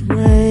 sweet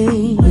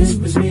rain,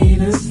 whispers me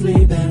to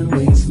sleep and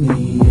wakes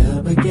me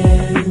up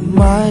again.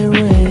 My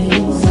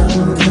rain,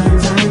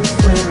 sometimes I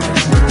swear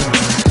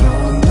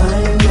all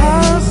my days. I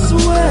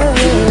swear.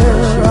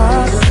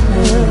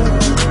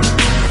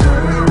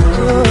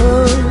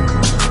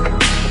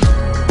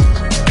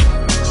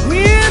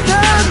 We're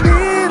the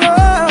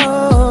middle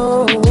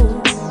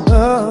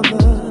of the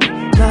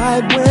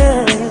night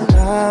when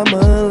I'm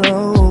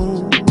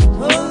alone.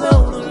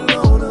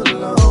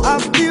 I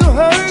feel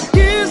her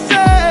kisses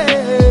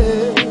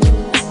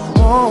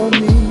on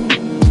me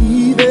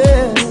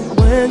even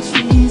when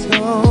she's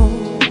gone.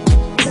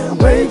 Can't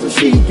wait till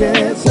she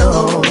gets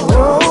home.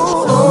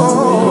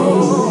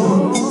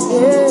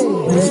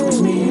 Whispers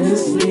me to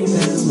sleep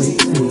and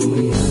wakes me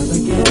up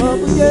again.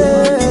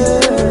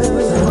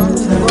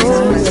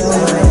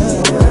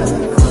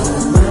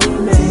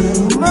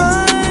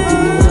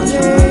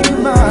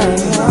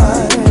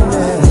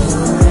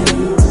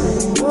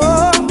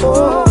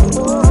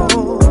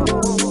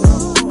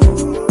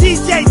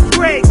 DJ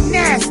Greg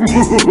Nasty.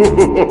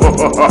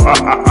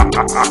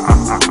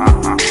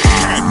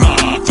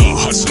 Not the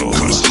hustle,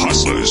 cause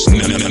hustlers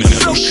never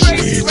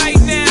sleep.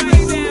 Right now.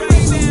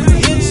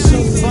 It's so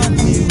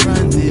funny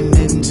running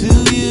into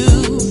you.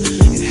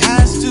 It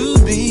has to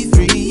be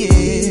 3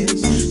 years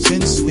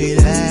since we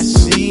last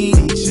seen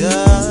each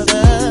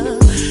other.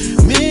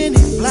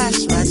 Many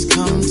flashbacks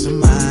come to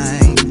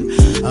mind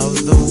of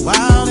the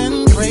wild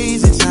and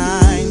crazy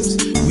times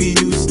we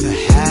used to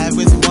have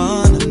with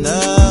one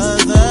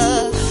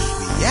another.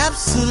 We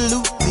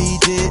absolutely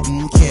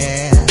didn't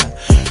care.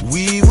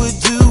 We would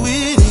do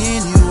it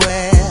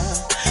anywhere.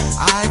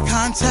 Eye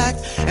contact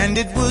and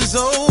it was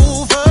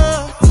over.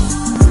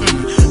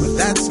 But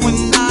that's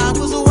when I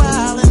was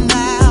wild and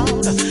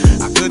out.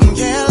 I couldn't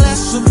care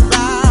less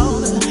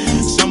about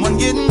someone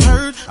getting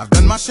hurt. I've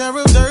done my share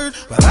of dirt,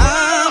 but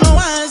I'm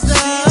wise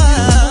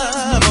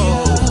now.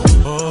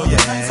 Oh yeah.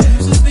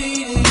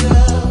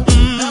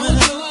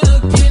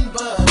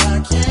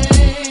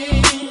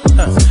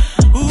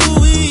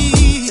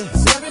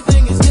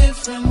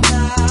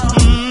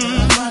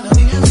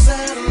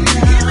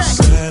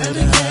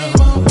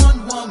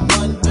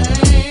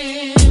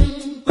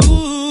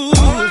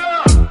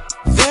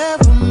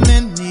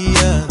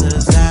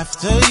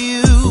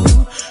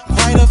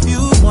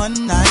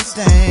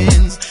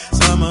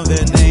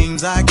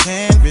 I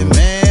can't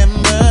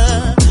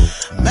remember.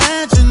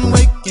 Imagine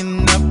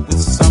waking up with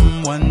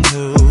someone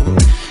who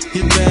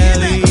you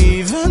barely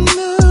even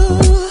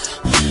knew.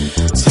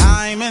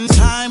 Time and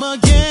time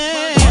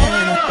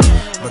again,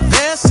 but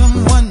there's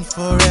someone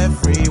for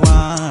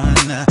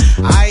everyone.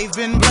 I've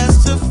been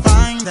blessed to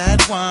find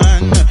that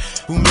one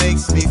who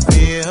makes me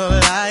feel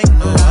like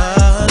no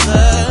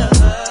other.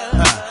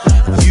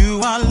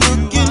 You are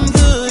looking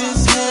good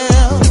as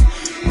hell,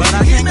 but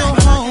I can't go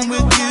home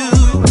with you.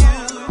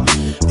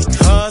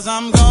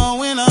 I'm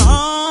going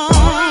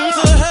home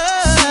to her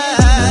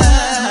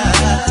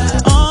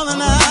all the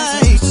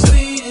night.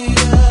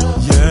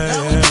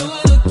 Yeah.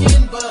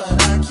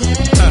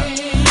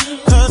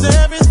 Cause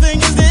everything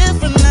is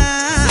different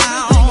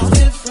now.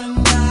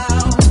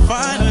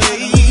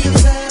 Finally,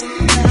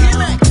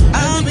 I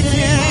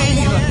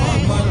became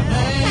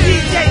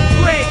DJ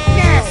Greg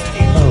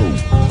Nasty.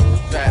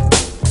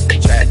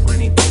 Trap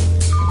money.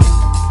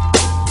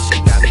 She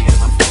got me in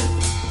my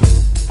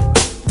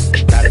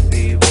phone. Gotta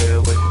be real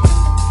with you.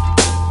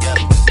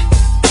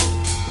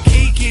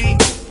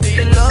 Do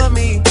you love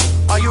me?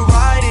 Are you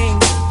riding?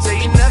 Say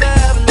you never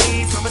ever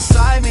leave from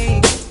beside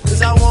me.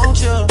 Cause I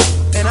want you,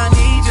 and I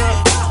need you,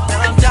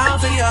 and I'm down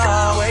for you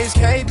always,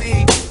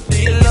 KB. Do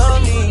you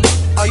love me?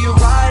 Are you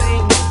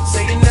riding?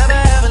 Say you never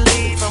ever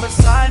leave from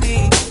beside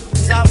me.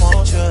 Cause I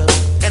want you,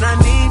 and I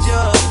need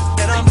you,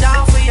 and I'm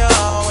down for you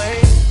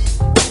always.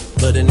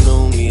 But the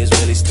new me is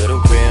really still the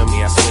real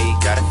me. I swear you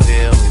gotta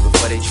feel me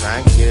before they try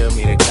and kill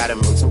me. They gotta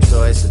make some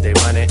choices, they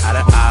running out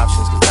of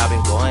options. Cause I've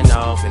been going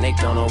off and they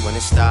don't know when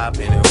to stop.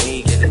 And when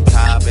you get the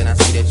top, and I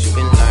see that you've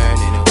been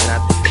learning. And when I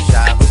think you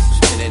shot, you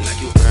spend it like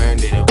you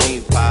earned it. And when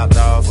you popped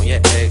off on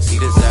your ex, he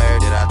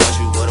deserved it. I thought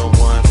you would've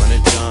won from the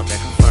jump that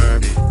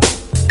confirmed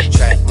it.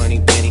 Track money,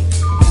 Benny.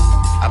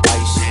 I buy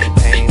you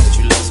champagne, but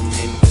you love some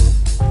Henny.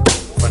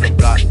 From the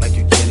block like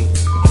you Kenny.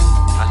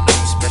 I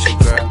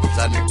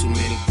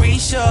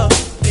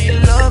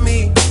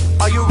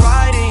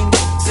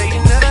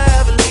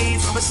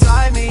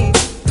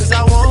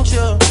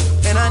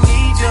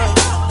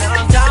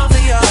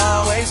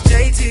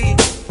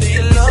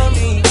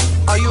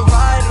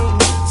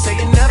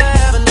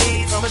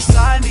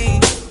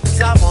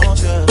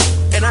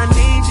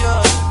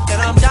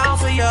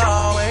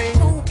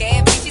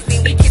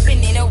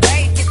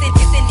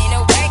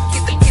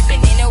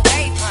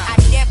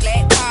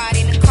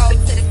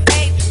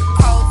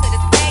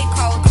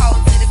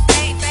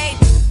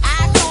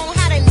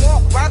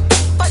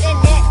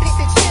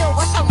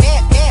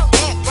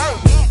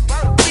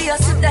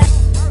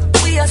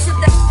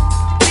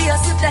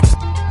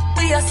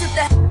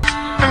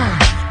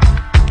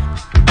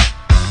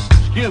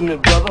Excuse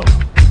me, brother.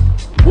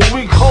 What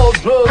we call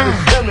drugs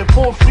is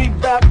 74 Free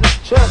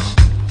Baptist Church.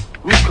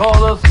 We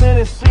call us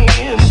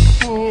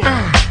innocent.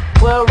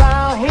 Well,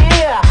 around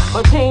here,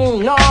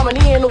 between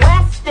Normandy and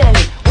Weston,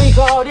 we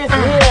call this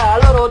here a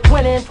little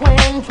twin.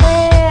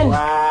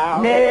 Wow.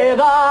 Nigga.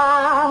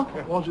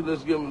 Why don't you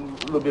just give me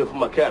a little bit for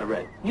my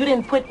cataract? You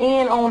didn't put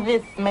in on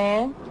this,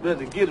 man.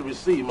 Better get a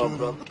receipt, my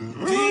brother.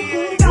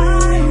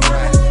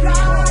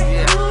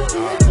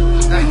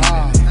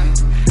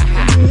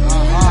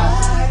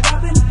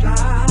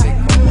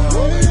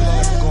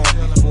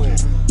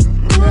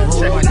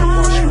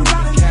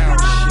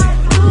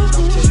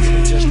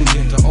 Just to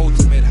get the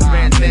ultimate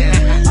high.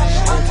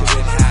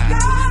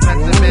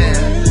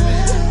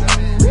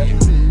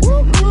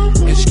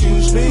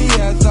 Excuse me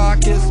as I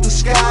kiss the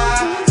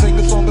sky. Sing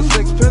the song of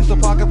sixpence, a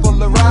pocket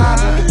full of rhyme.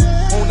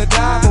 On the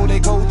dive, oh they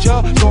go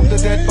ya. Stalk the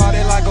dead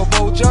body like a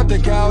vulture. The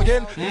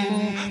galleon,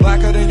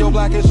 blacker than your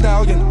blackest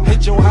stallion.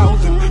 Hit your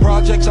housing,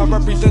 projects I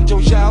represent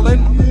your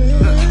shallin'.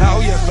 Oh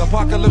yes,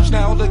 apocalypse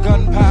now, the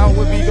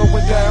gunpowder be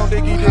going down,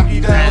 diggy down,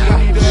 diggy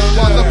down.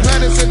 While the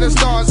planets and the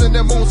stars and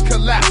the moons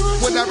collapse,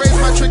 when I raise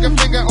my trigger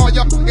finger, all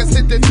y'all niggas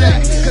hit the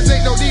deck. Cause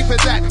ain't no need for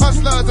that,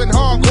 hustlers and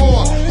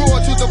hardcore. Roar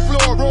to the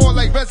floor, roar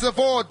like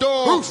reservoir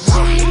dogs.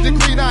 The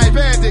green eye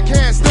bandit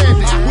can't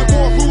stand it. With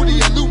more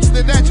booty and loops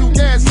than that you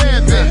can't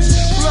stand it.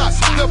 Plus,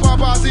 the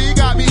Babazi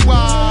got me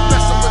wild.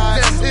 Messing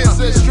with this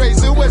is a straight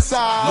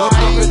suicide. Look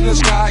up in the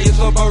sky, it's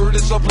a bird,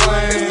 it's a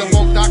plane. It's the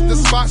funk doctor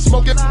spot,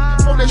 smoking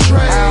on the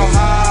train.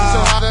 So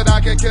how did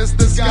I can kiss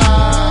the sky?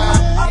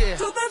 Yeah,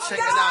 check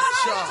it out,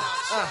 y'all.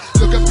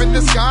 Look up in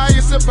the sky,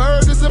 it's a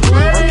bird, it's a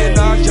plane. Working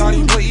on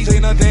Johnny, please,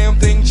 ain't a damn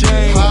thing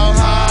changed. How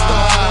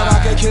high?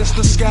 I can kiss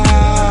the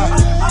sky.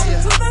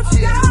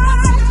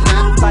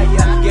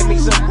 Give me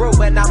some brew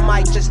and I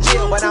might just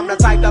chill. But I'm the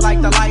type that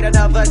like to light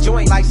another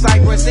joint like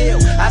Cypress Hill.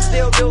 I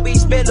still do be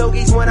spit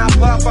loogies when I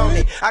puff on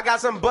it. I got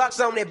some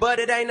bucks on it, but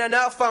it ain't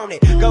enough on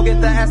it. Go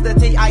get the S, the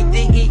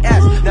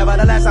T-I-D-E-S.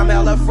 Nevertheless, I'm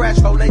hella fresh,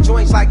 holding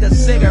joints like a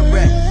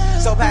cigarette.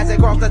 So pass it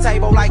across the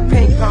table like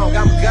ping pong.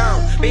 I'm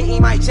gone,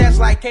 beating my chest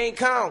like King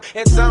Kong.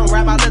 It's on,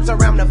 wrap my lips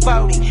around the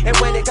 40. And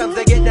when it comes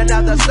to getting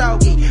another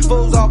stogie,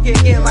 fools all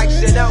kick in like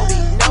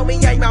Shinobi. Know me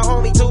ain't my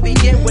homie to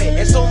begin with.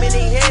 And so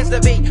many hands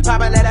to beat,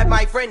 probably let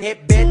my friend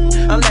hit bit.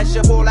 Unless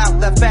you pull out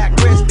the fat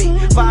crispy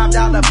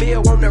 $5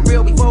 bill on the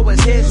real before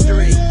it's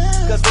history.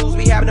 Cause fools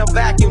be having them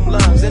vacuum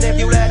lungs. And if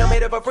you let them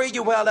hit it for free,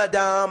 you hella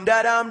dumb,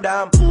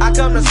 da-dum-dum. I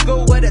come to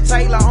school with a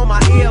Taylor on my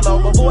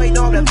earlobe, avoiding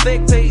all the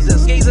thick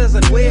teasers, skeezers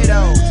and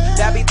weirdos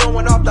that be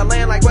throwing off the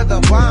land like where the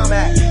bomb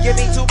at. Give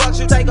me $2,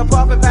 you take a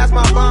puff and pass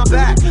my bomb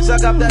back.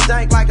 Suck up the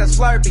dank like a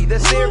Slurpee. The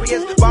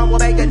serious bomb will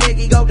make a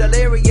nigga go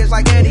delirious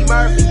like Eddie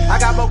Murphy. I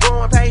got more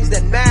growing pains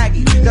than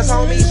Maggie, cause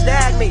homies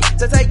snagged me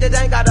to take the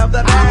dank out of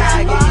the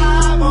bag.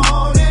 Vibe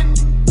on it.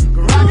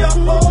 Grab your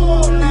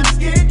phone, let's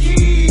get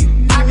key.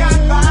 I got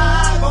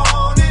vibe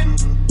on it.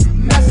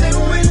 Messing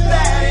with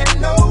that ain't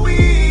no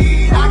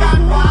weed. I got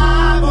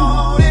vibe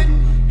on it.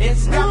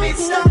 It's got me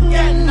stuck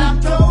and I'm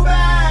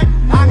throwback.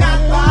 I got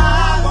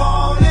vibe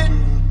on it.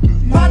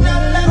 Partner,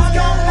 let's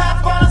go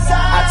have fun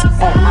side.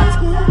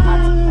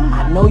 I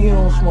know you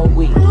don't smoke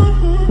weed.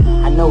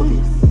 I know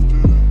this.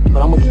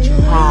 But I'm gonna get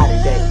you high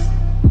today.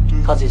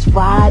 Cause it's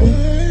Friday.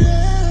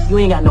 You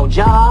ain't got no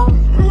job.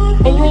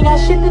 And you ain't got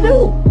shit to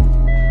do.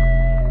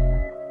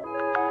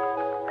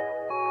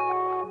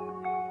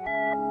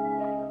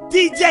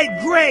 DJ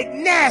Greg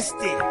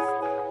Nasty.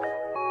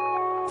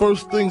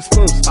 First things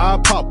first, I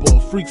popper,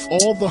 freaks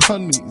all the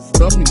honeys,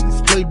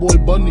 dummies, playboy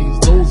bunnies,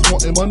 those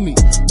wanting money.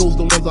 Those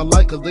the ones I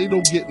like cause they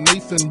don't get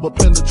Nathan but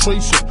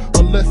penetration.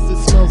 Unless it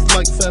smells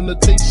like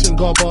sanitation.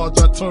 Garbage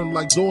I turn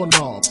like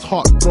doorknobs,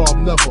 heart throb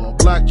never,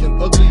 black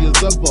and ugly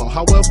as ever.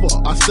 However,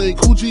 I stay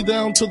coochie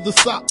down to the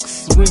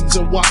socks, rings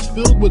and watch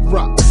filled with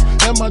rocks.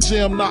 And my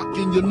jam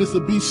knocking your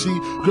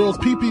Mitsubishi. Girls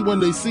pee-pee when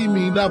they see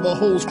me,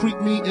 Navajos creep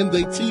me in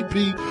they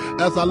teepee.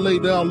 As I lay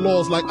down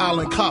laws like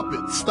Island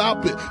Coppet.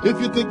 Stop it,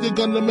 if you think you're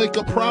gonna make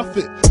a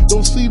profit.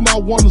 Don't see my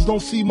ones,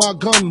 don't see my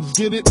guns,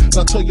 get it?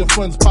 Now tell your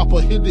friends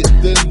Papa hit it,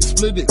 then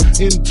split it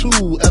in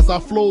two as I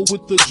flow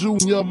with the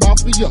junior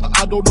mafia.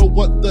 I don't know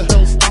what the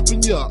hell's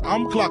stopping ya,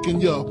 I'm clocking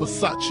ya,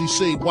 Versace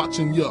shade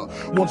watching ya.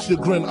 Once you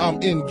grin,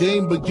 I'm in,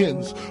 game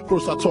begins.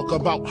 First I talk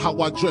about how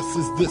I dress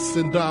is this,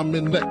 and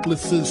diamond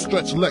necklaces,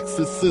 stretch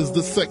Lexuses.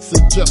 The sex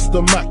is just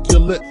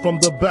immaculate. From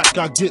the back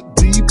I get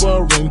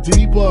deeper and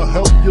deeper,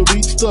 help you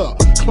reach the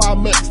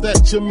climax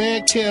that your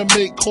man can't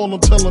make. Call him,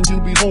 tell him you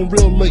be home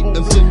real late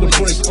and send the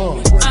break on.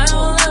 I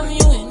don't love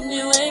you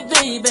anyway,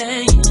 baby,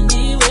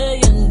 anyway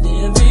and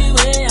every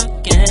way I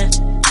can.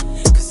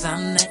 Cause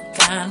I'm that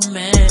kind of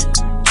man,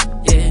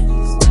 yes.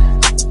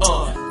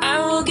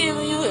 I will give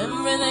you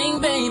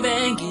everything,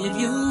 baby, give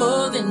you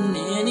more than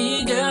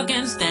any girl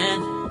can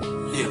stand.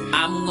 you.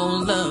 I'm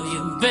gonna love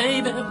you,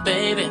 baby,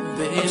 baby,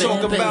 baby. I'm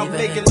talking about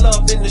baby. making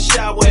love in the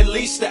shower at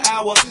least an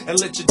hour and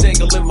let you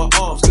dangle in my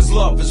arms, cause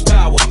love is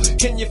power.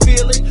 Can you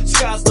feel it?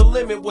 Sky's the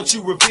limit once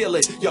you reveal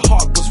it. Your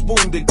heart was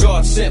wounded,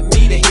 God sent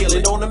me to heal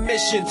it. On a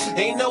mission,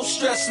 ain't no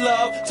stress,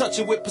 love. Touch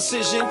it with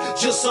precision,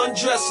 just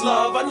undress,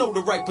 love. I know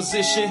the right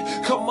position.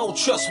 Come on,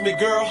 trust me,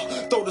 girl.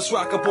 Throw this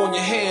rock up on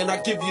your hand, I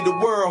give you the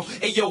world.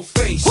 Hey, your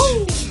face.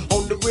 Woo!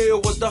 On the real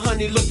was the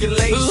honey looking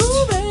lace.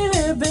 Ooh,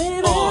 baby,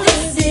 baby.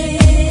 This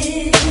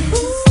is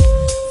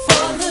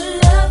for the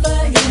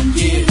lover in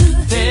you.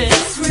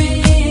 This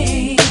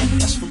ring,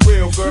 that's for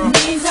real, girl.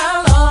 Means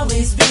I'll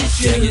always be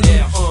true. Check it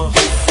out,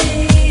 This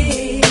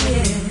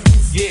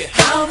is, yeah. I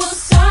will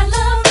start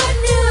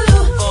loving you.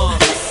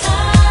 This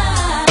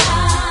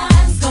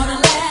time's gonna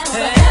last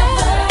forever.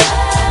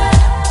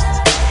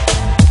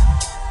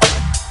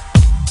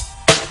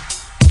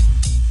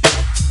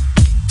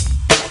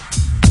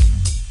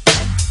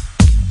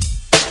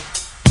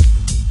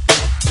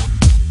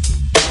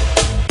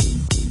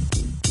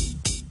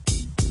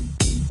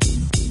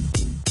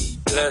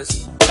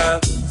 Let's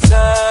have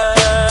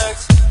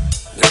sex.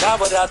 Not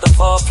without the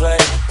foreplay.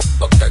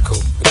 Okay,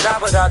 cool. Not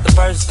without the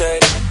first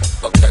date.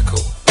 Okay,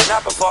 cool.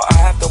 Not before I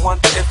have to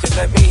wonder if you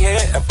let me in.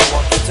 If I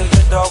walk into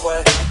your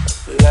doorway.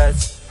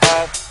 Let's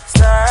have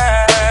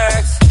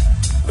sex.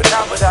 But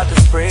not without the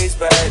sprees,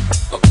 babe.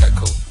 Okay,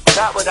 cool.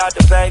 Not without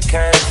the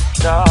vacation.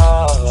 No.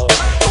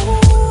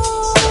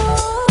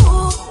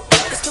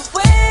 It's the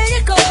way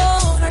it goes. I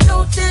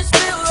know this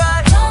feel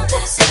right.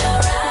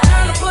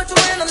 Tryna put you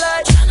in the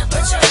light.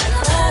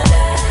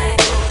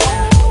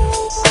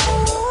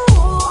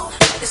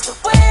 It's the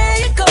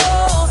way it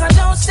goes. I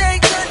don't say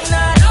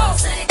goodnight. I'm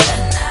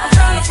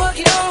tryna fuck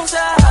you on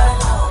side.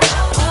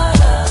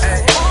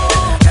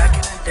 Back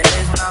in the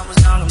days when I was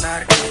young, I'm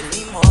not a kid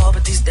anymore.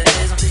 But these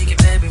days I'm thinking,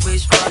 baby, we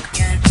should fuck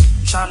again.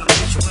 I'm tryna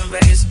meet you in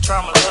Vegas and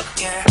try my luck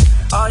again.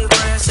 All your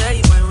friends say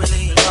you ain't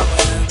really in love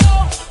with them.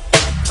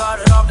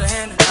 Started off the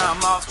hand and now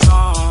I'm off the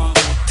throne.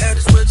 Had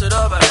to switch it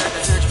up, I had to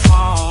hit your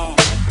phone.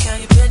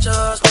 Can you picture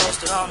us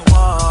posted on the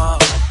wall?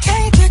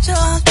 Can you picture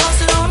us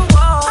posted on the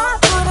wall? I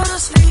put her to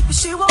sleep and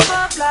she woke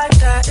up like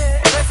that.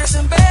 Breakfast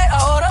in bed, I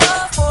order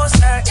her for a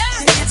snack.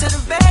 Then get to the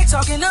bag,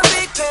 talking a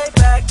big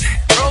payback.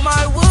 Roll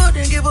my wood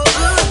and give her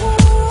good.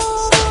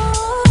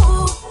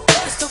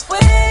 It's the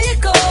way it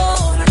goes. I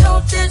know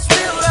this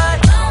feel right.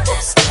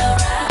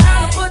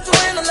 Tryna put you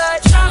in the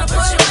light. Tryna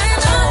put you in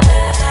the light.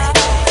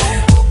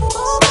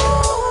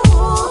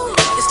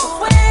 It's the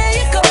way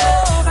it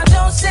goes. I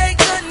don't say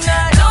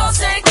goodnight. Don't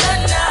say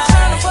goodnight.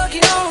 Tryna fuck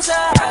you on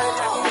side.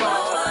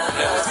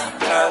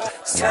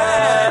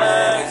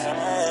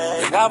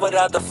 Sex. Not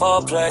without the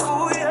foreplay.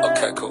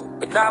 Okay, cool.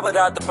 But not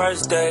without the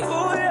first date.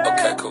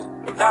 Okay, cool.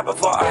 But not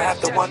before I have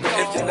to wonder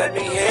if you let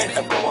me in.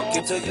 If I walk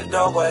into your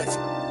doorway.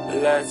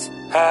 Let's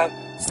have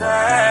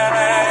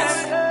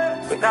sex.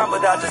 But not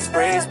without the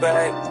sprees,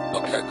 babe.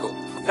 Okay, cool.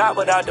 Not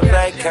without the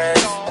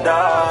vacation.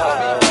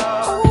 No.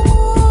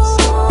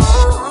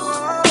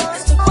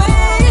 It's the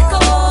way it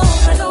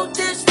goes. I know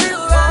this feel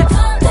right.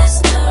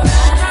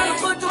 Tryna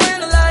put you in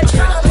the light.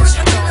 Tryna put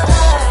you in the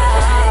light.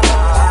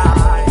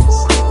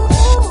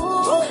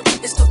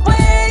 It's the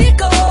way it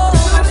goes. I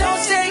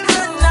don't say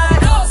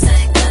goodnight. I'm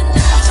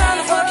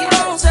tryna fuck you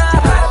on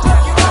side.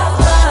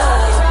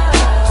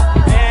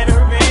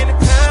 Better in the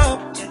club.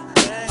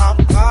 I'm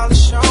calling,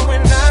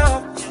 showing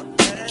up.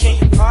 Can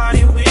you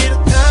party with a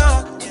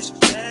thug?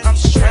 I'm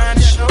just trying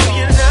to show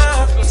you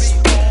love.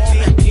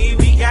 VIP,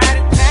 we got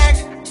it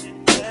packed.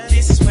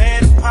 This is where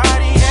the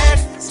party at.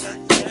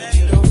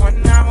 You're the one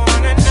I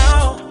wanna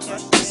know.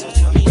 So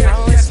tell me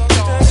how it's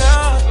gonna go.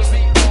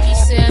 He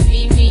said,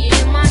 meet me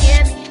in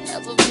Miami.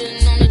 Ever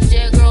been on the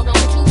jet, girl,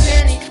 don't you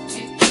panic.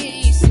 Get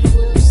easy,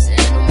 we'll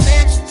send a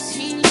mansions.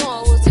 He knew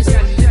I was this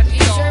one.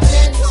 He's your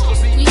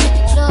business. We hit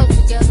the club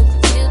together,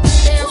 feel the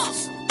dances.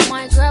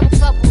 Might grab a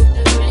couple with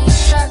the really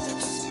attractive.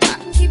 I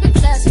can keep it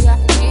classy, I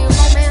can be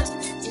romantic.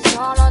 It's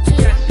all I do. What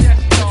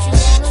you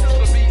wanna do?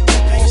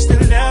 I used to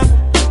love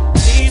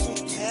people.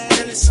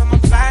 Tell us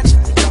something about you.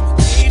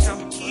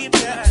 I'ma keep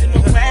it in the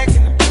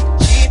wagon.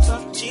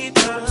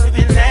 Cheaper,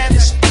 living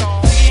lavish.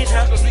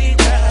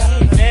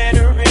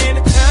 Better in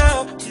the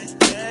club.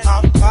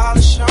 I'm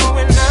calling,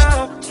 showing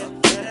up.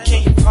 Can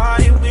you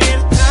party with a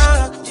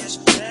thug?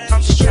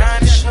 I'm just trying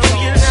to show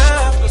you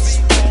love.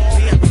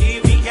 VIP,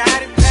 we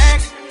got it back.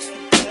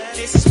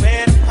 This is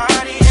where the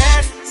party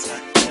at.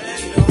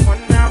 You're the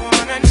one I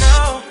wanna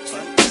know.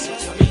 So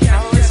tell me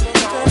how it's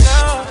gonna go.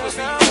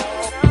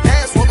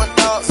 Dance with my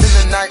dogs in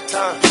the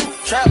nighttime.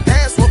 Trap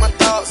dance with my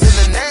dogs in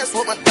the dance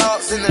with my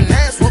dogs in the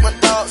dance with my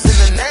dogs in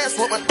the dance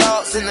with my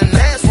dogs in the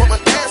dance with my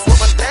dance with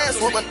my dance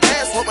with my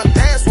dance with my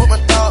dance with my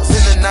dogs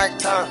in the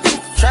nighttime.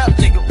 Trap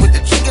nigga with the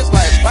triggers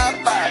like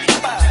Popeye.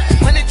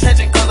 Money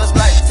changing colors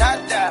like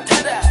tie-dye.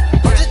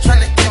 I'm just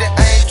tryna get it, I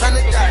ain't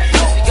tryna die.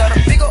 You got a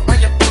big ol' on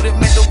your booty,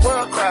 make the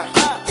world cry.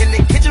 In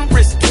the kitchen,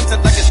 wrist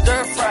kissing like a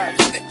stir fry.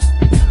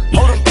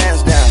 Hold them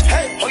bands down,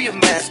 hold your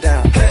mask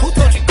down. Who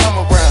told you come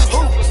around?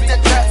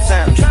 That trap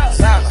sound,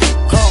 silent,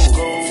 cold,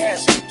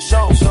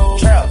 show,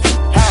 trap.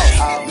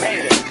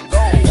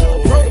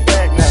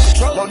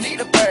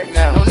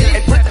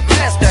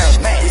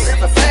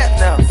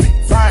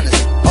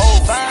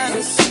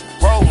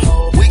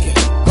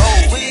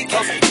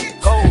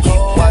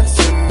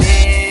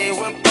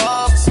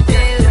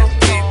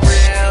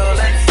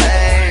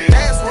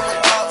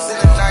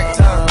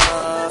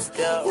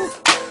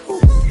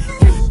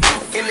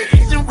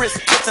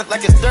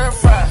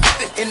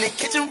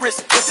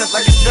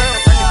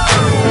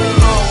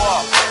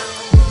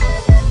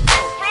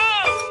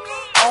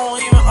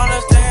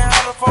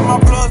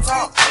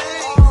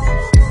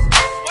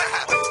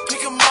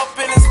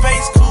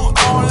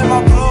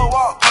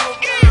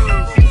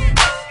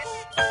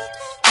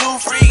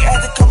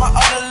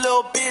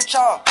 bitch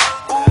off.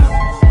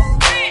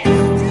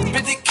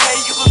 50K,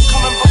 you could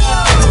come and book a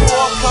nigga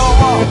for a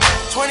plug off.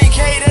 20K,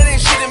 that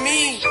ain't shit to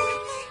me.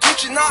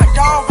 Get you knocked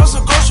off, what's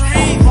a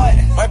grocery?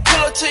 Might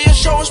pull up to your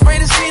show and spray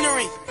the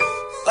scenery.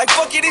 Like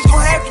fuck it, it's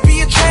gon' have to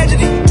be a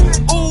tragedy.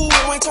 Ooh,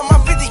 ain't talking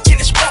about 50,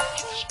 get it spot.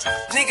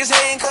 Niggas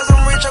hating cause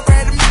I'm rich, I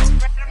grab them.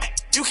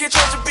 You can't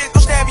trust a bitch,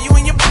 gon' stab you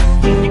in your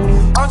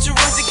I'm too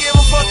rich to give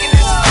a fucking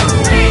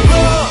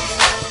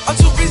I'm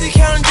too busy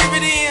counting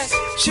dividends.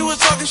 She was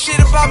talking shit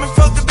about me,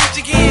 fuck the bitch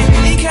again.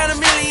 He count a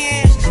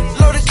million,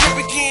 load the clip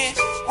again.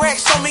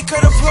 Racks on me,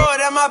 cut a plug,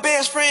 that my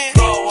best friend.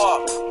 Blow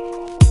up.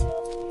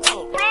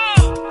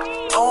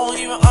 I don't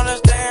even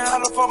understand how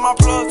the fuck my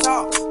plug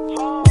talk.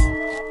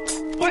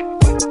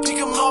 Pick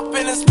him up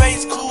in a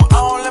space coupe, I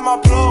don't let my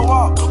plug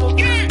walk.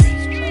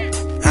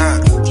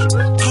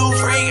 You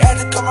free, had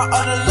to cut my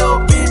other little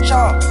bitch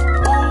off.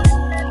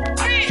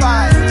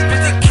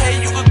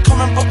 50K, you could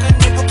come and book a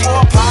nigga for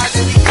a pie.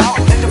 Then he out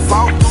in the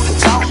vault, do the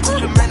talk.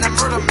 Gucci man, I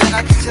murder man,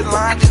 I get you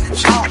lined in the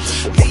chalk.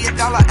 $1 million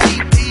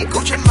AP,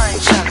 Gucci man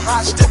shot.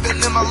 Hot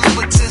stepping in my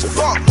liberties,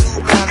 fuck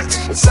New Balance.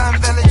 Sun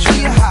Valley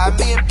Junior High,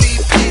 me and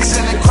BP,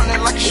 selling chronic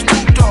like a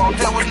Snoop Dogg.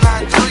 That was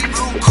 9-3,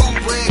 blue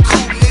coupe, red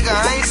coupe, nigga.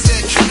 I ain't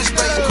said true to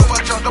space coupe,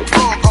 I dropped the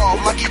plug off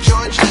like he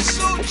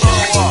Georges.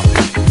 Blow up.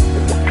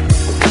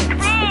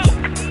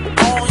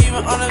 I don't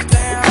even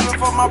understand how the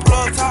fuck my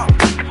plug talk.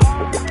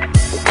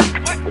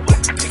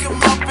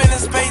 In a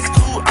space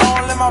cool, I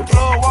don't let my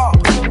plug walk.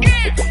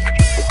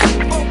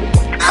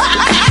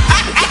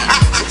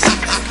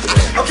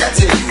 Okay, I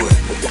tell you what.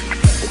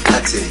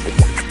 I tell you.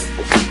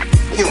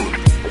 Human.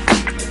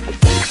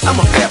 I'm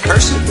a fair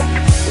person,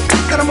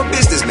 and I'm a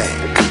businessman.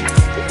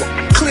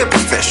 Clear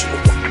professional.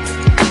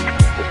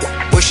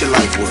 What's your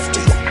life worth to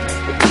you?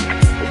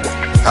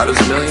 How does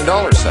 $1 million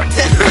sound?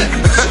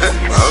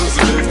 How does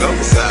 $1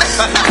 million sound?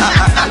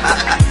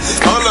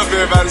 Hold up,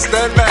 everybody,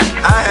 stand back.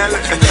 I handle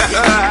it.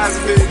 How's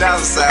 $1 million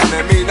sound?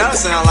 That $1 million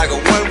sound like a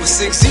 1 with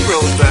 6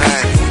 zeros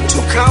behind it.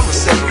 2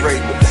 commas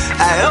separating them.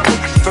 However,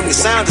 from the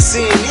sound of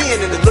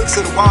CNN and the looks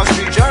of the Wall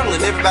Street Journal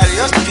and everybody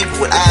else, the people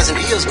with eyes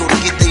and ears go to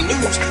get their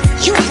news,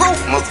 you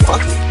broke,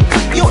 motherfucker.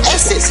 Your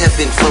assets have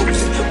been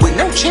frozen with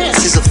no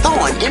chances of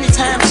thawing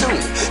anytime soon.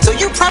 So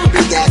you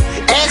probably got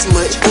as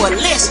much or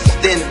less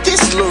than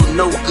this little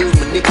no-good,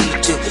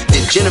 manipulative,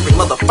 degenerate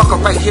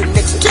motherfucker right here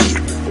next to you.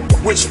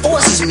 Which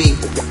forces me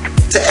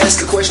to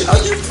ask the question,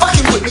 are you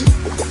fucking with me?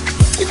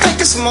 You think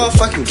this is a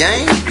motherfucking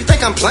game? You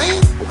think I'm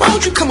playing? Why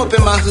would you come up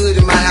in my hood,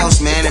 in my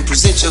house, man, and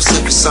present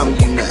yourself as something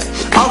you not?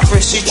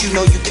 Offering shit you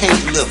know you can't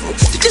deliver.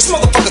 Did this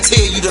motherfucker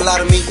tell you to lie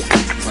to me?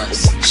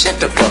 Shut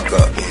the fuck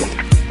up,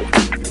 man.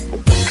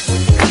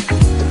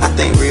 I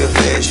think real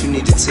fast you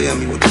need to tell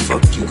me what the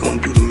fuck you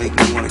gonna do to make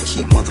me wanna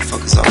keep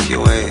motherfuckers off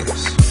your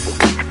ass.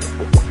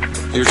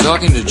 You're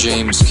talking to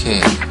James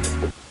King.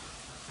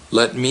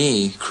 Let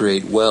me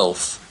create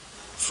wealth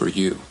for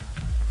you.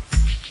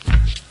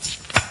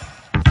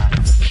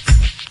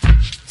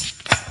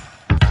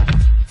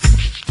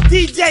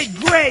 DJ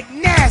Greg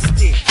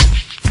Nasty.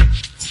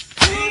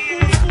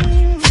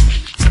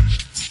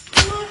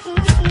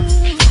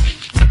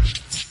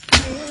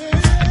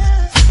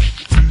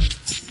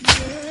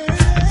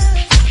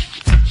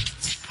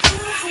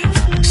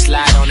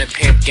 Slide on the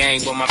pimp gang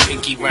with my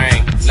pinky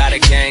ring. Lot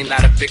of gang,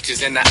 lot of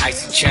bitches in the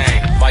icy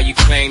chain. While you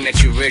claim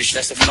that you rich,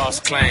 that's a false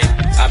claim.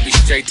 I be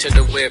straight to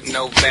the whip,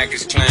 no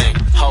baggage claim.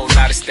 Whole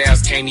lot of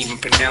styles, can't even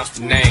pronounce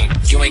the name.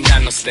 You ain't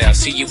got no style,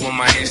 see you on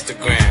my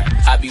Instagram.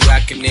 I be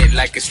rocking it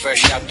like it's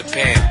fresh out the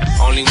pan.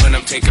 Only when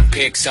I'm taking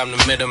pics, I'm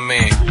the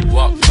middleman.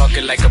 Walk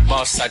talking like a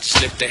boss, I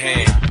just lift a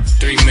hand.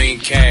 3 million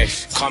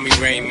cash, call me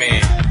Rain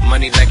Man.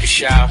 Money like a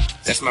shower,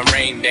 that's my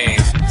rain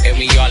dance. And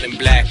we all in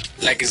black,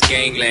 like it's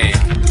gangland.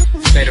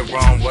 Say the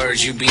wrong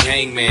words, you be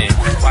hangman.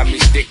 Why me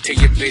stick to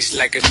your bitch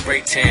like a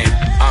spray tan?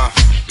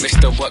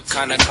 Mister, what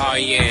kind of car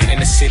you in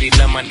the city,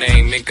 love my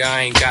name, nigga,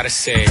 I ain't gotta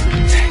say it.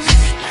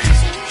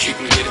 She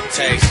can get a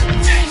taste.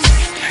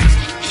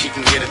 She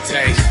can get a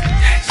taste.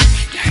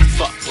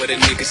 Fuck what a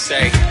nigga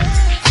say.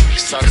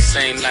 It's all the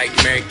same like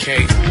Mary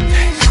Kate.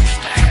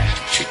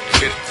 She can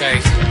get a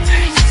taste.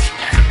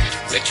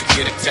 Let you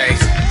get a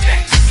taste.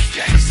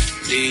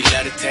 Do you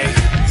let it taste?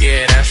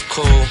 Yeah, that's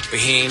cool, but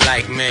he ain't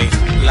like me.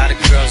 A lot of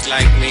girls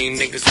like me,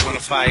 niggas wanna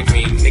fight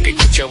me. Nigga,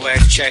 get your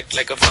ass checked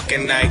like a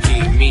fucking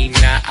Nike. Me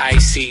not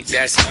icy,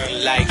 that's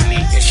unlikely.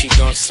 And she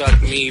gon'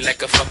 suck me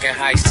like a fucking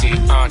high C.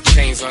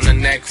 Chains on the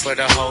neck for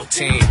the whole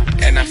team.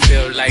 And I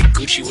feel like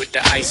Gucci with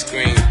the ice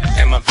cream.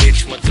 And my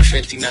bitch want the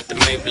Fenty, not the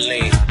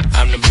Maybelline.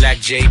 I'm the black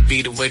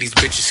JB, the way these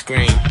bitches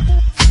scream.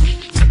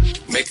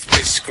 Make the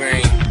bitch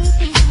scream.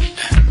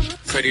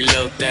 Pretty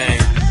little thing.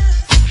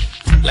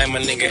 Like my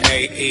nigga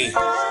AE.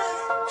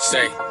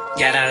 Say,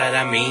 yeah,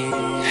 that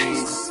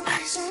means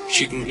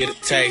she can get a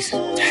taste.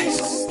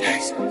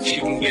 She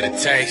can get a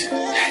taste.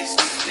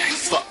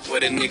 Fuck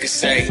what a nigga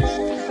say.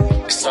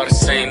 It's all the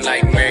same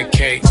like Mary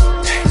Kate.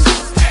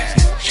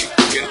 She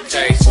can get a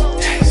taste.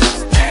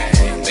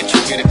 Let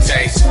you get a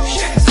taste.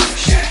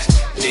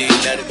 Do you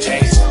let it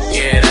taste?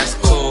 Yeah, that's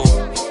cool.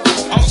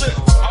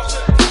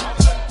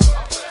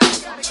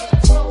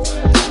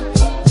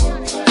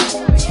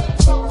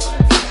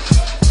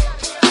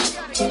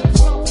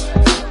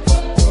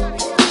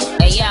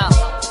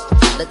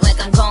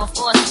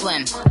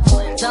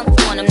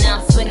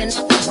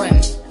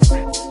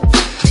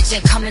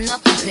 they're coming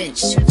up a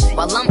bitch.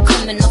 While I'm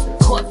coming off the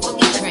court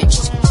fully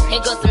drenched. Here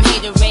goes some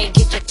haterade,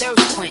 get your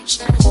thirst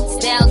quenched.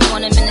 Styles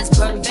on them in this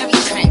bird very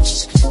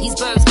trench. These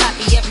birds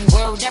copy every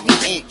word, every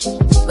inch.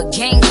 But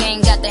gang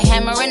got the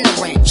hammer and the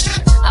wrench.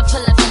 I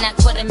pull up in that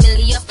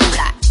 $250,000 off the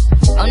lot.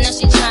 Oh, now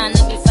she trying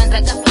to be friends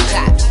like I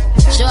forgot.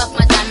 Show off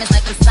my diamonds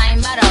like a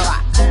sign by the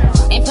rock.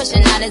 Ain't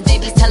pushing out his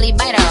baby's telly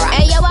by the rock.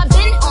 Hey yo, I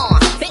been on,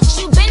 bitch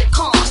you been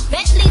con.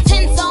 Bentley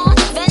tints on,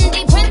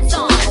 Fendi prints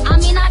on. I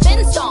mean I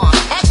been storm,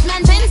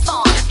 X-Men been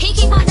form. He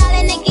keep on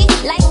dialing Nicky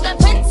like the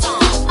prince on.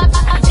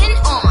 I been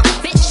on,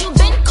 bitch you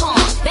been con.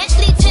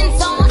 Bentley tints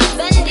on,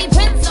 Fendi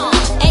prints on.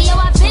 Hey yo,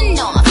 I been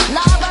on,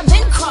 Laura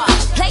been cross.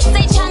 Play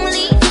say Chang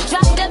Lee,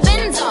 drop the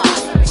bins off.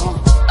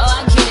 Oh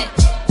I get it.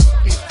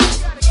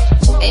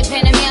 They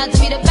painted me out to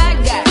be the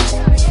bad guy.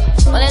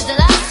 Well, it's the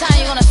last time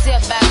you gonna see a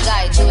bad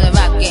guy do the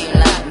rap game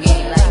like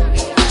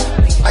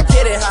I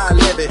get it how I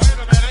live it.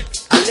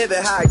 I live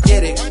it how I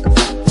get it.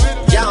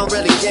 Y'all don't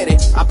really get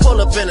it. I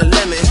pull up in a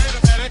lemon.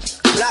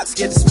 Blocks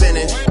get to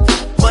spinning.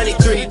 Money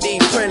 3D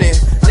printing.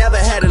 Never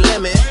had a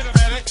limit.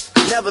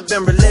 Never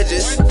been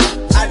religious.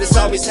 I just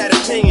always had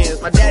opinions.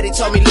 My daddy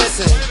told me,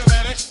 listen,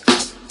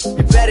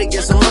 you better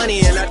get some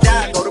money and I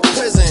die, go to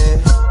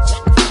prison.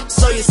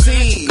 So you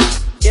see,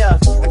 yeah,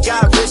 I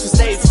got rich and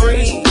stayed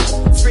free.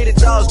 Free the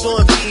dogs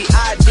doing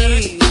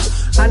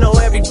BIDs. I know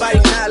everybody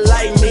not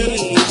like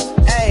me.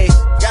 Hey,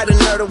 got a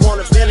nerd to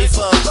want a Billy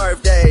for a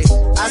birthday.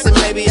 I said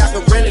maybe I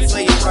could rent it for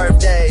your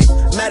birthday.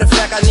 Matter of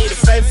fact, I need a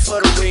favor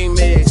for the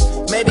remix.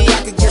 Maybe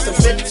I could get some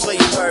 50 for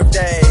your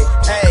birthday.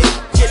 Hey,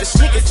 get a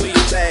sneaker for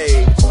you,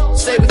 babe.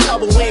 Say we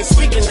talk, but we ain't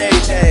speaking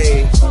every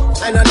day.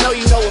 And I know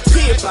you know what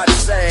P about to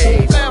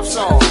say. Laugh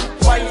song,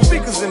 why you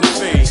speakers in the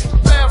feed?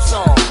 Laugh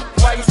song,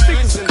 why you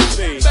speakers in the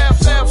feed?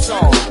 Laugh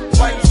song,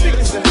 why you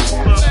speakers in the feed?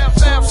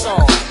 Laugh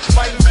song,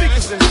 why you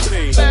speakers in the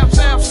feed?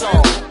 Laugh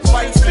song,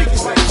 why you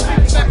speakers in the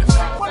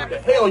feed? What the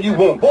hell you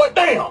want, boy?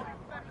 Damn!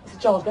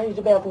 Charles, can I use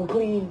the bathroom,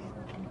 please?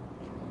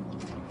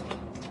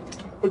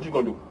 What you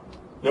gonna do?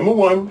 Number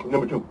one,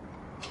 number two.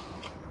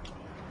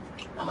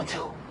 Number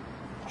two.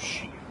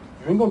 Shit.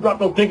 You ain't gonna drop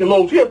no stinking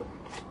loads here.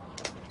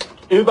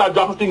 Anybody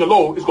drop a stinking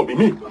load, it's gonna be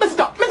me. Mr.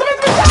 Dog!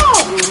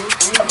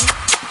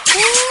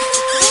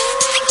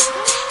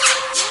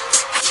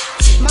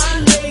 My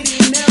lady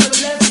never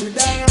lets me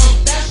down.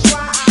 That's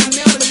why I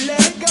never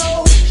let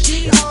go.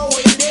 She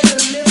always there to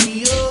lift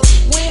me up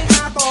when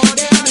I fall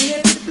down and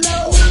hit the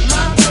floor.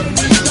 My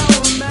baby's so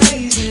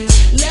amazing.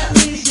 Let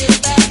me sit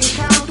back and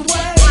count the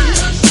ways.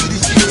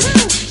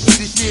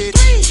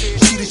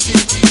 See the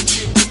shit.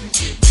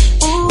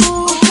 Ooh,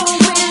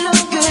 we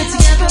look good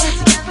together.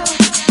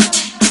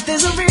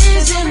 There's a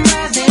reason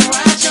why they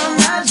watch your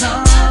lives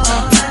on.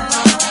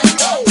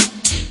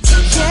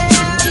 Yeah,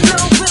 I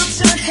know we'll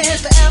turn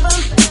heads forever.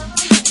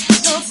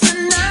 So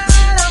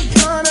tonight I'm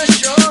gonna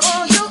show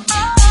you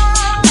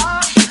all.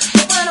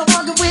 But when I'm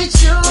walking with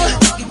you, I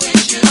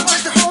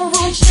watch the whole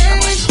room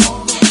change.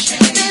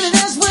 Baby,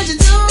 that's what you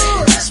do.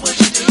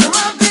 Come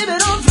on, baby,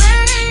 don't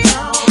play.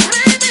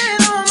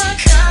 Blaming on my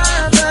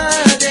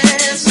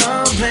confidence. So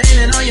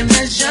blaming on your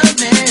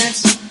measurement.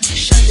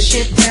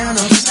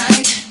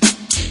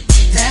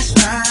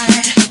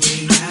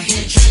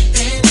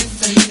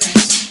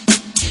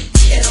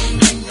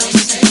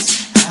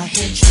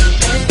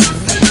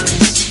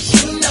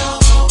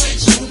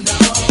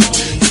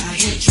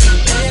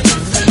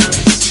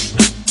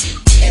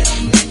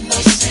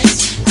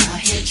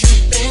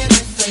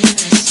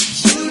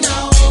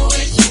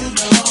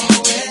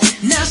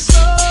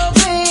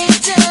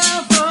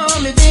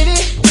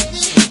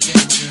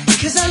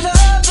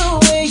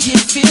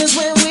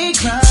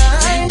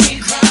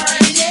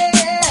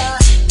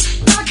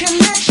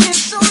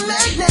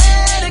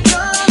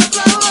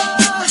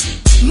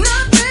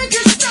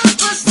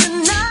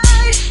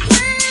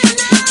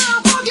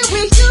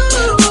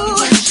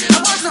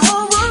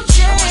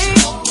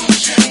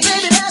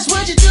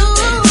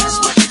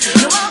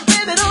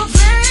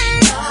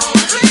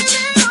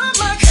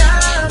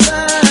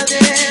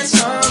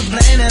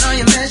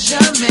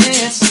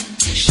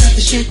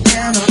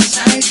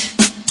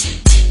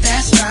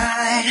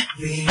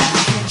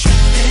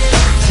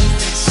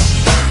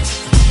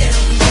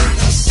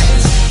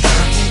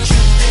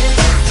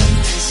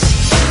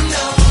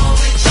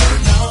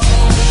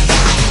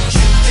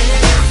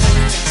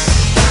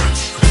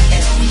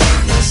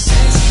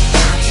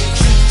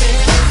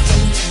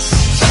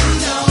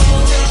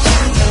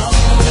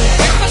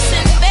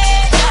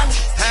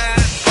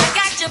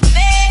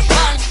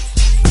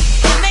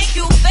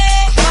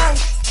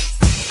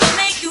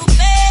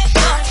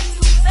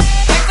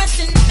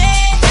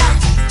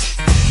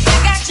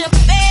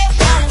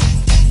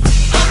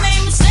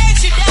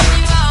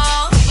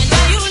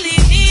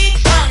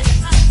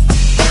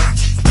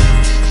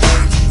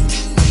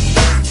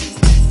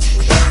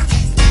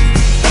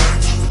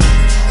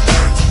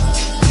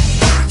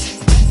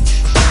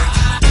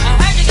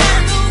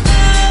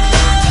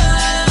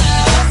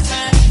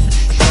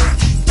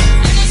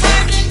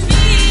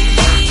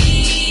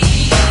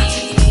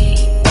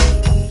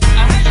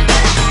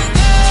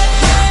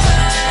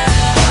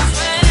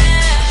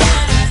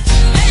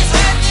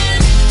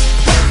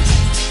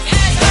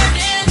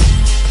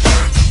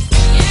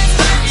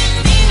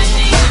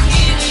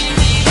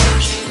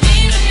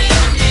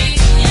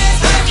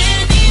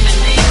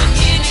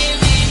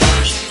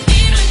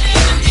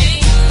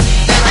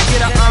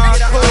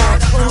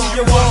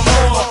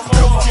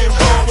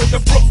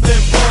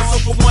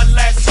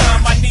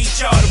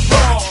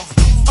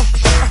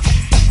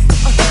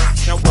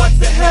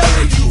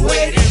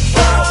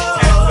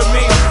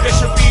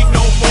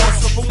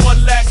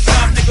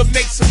 nigga,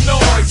 make some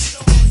noise.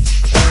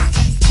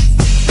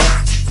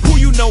 Who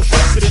you know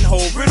fresher than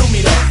whole? Riddle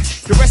me that.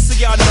 The rest of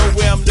y'all know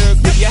where I'm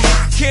lurking, yeah.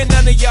 Can't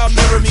none of y'all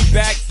mirror me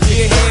back.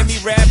 Yeah, hear me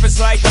rap, it's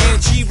like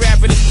G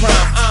rapping his prime.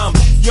 I'm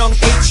young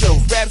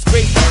H.O., rap's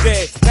great and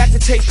dead. Back to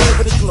take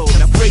over the globe,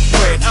 now break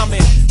bread. I'm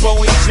in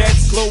Boeing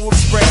Jets, Global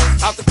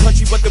Express. Out the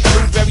country, but the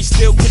blueberries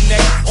still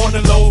connect. On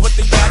the low, but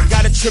the yacht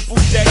got a triple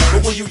deck.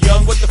 But when you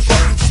young, what the fuck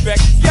you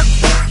expect? Yep,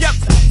 yep.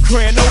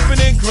 Grand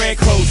opening, grand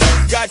closing.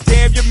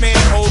 Goddamn your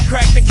manhole,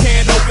 crack the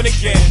can open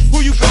again.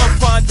 Who you gonna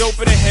find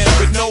open to him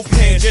with no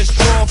pen? Just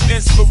draw off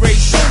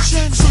inspiration.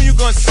 Soon you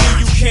gonna see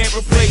you can't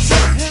replace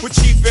him with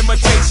cheap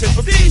imitation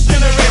from these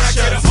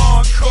generations.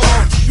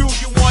 Hardcore, do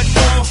you want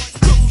more?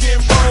 Cook and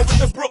roll with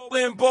the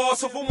Brooklyn ball.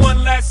 So for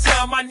one last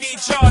time, I need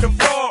y'all to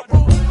roll.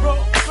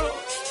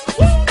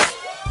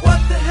 What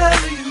the hell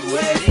are you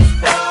waiting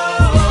for?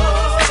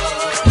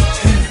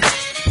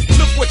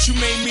 Look what you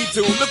made me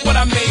do. Look what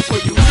I made for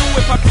you. Knew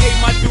if I paid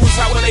my dues,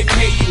 how will they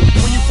pay you?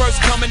 When you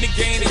first come in the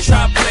game, they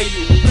try to play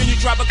you. Then you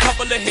drop a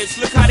couple of hits.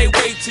 Look how they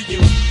wave to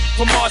you.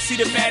 From Marcy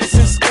to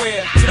Madison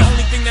Square, to the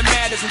only thing that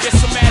matters and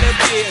just a matter of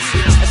years.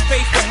 As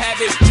faith will have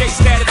it, J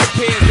status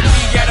appears to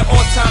be at an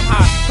all-time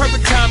high.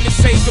 Perfect time to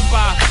say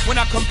goodbye. When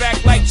I come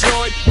back like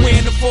Joy,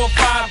 wearing the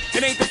 4-5.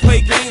 It ain't to play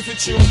games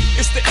with you,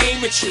 it's to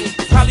aim at you.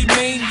 Probably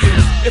maim you.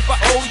 If I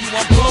owe you,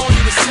 I'm blowing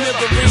you to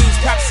smithereens.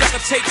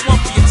 Cocksucker, take one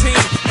for your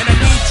team. And I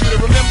need you to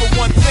remember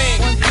one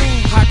thing.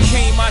 I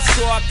came, I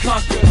saw, I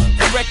conquered.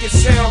 The record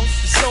sales,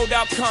 the sold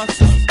out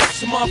concert.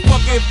 So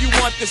motherfucker, if you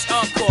want this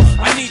encore,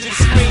 I need you to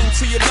scream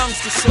till your lungs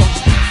to soar.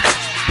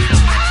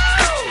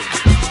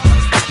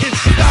 It's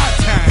start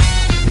time.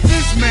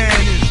 This man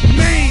is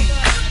mean.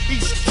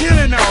 He's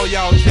killing all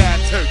y'all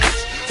jive turkeys.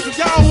 So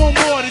y'all want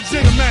more than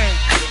Jigga Man?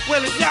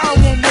 Well, if y'all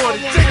want more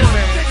than Jigga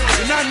Man,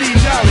 then I need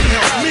y'all to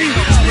help me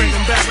bring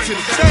him back to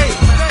the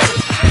stage.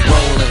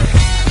 Rolling,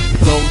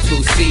 go to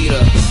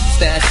cedar,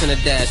 stash in the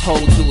dash,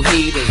 hold two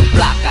heaters,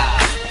 block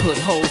eye, put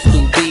holes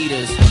through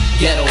beaters,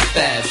 ghetto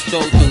fast,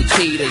 throw through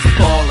cheaters,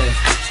 ballin'.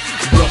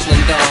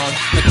 Brooklyn Dawn,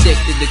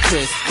 addicted to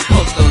Chris,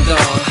 hooked on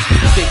Dawn,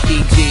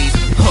 50 G's,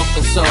 hooked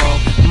on song.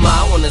 Ma,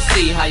 I wanna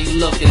see how you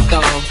lookin',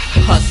 Dawn.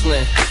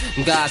 Hustlin',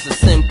 guys are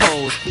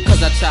simpos,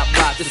 cause I chop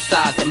rocks the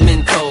size of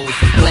Mentos.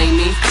 Blame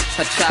me,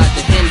 I tried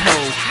to hen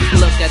hoes.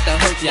 Look at the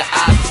hurt, your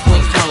eyes are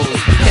swing toes.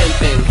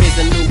 Pimpin', here's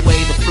a new way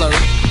to flirt.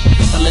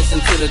 I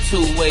listen to the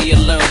two-way you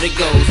learn, it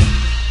goes.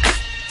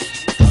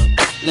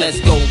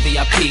 Let's go,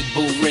 VIP,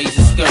 boo, raise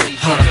the skirt.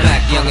 Holla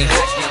back, youngin'.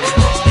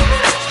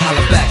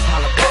 Holla back,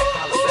 holla back.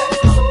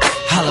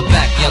 Holla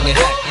back, youngin'.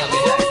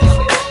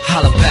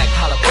 Holla back,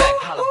 holla back,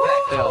 holla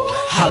back, yo.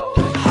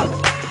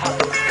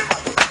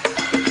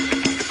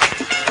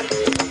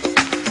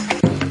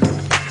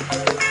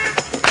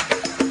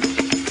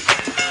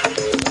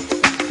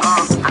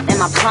 I'm in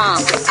my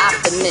prime,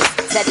 optimist.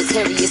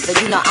 Sagittarius, so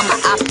you know I'm an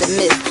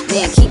optimist.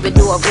 Man, keep it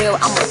all real,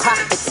 I'm a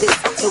prophetess.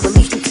 So at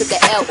least you took an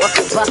L off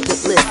your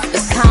bucket list.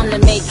 It's time to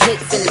make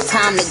hits and it's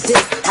time to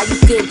dip. How you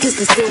feel this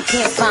and still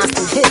can't find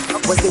some hits?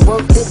 Was it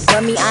worth it?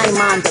 Dummy, I ain't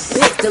mind the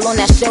bit. Still on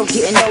that show,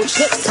 getting no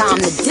chips, time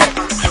to dip.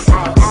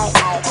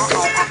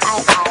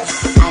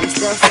 I'm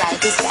still fly,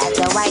 this guy,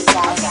 the white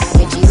guy.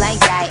 Bitchy like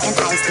guy, and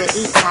I still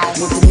eat pie.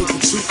 With the nigga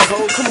cheap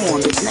cold, come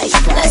on, bitch, nice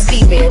try. Let's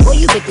be real, boy,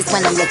 you bitches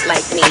wanna look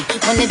like me.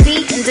 Wanna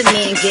be in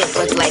demand, get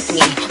booked like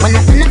me. Wanna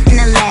run up in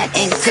the lab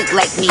and cook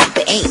like me.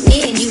 But ain't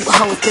me and you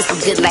hoes pistol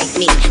good like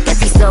me. Guess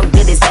he so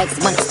good his ex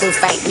wanna still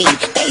fight me.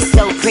 They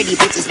so pretty,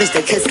 bitches wish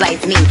they kiss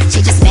like me.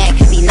 She just mad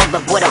cause he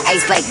never bought her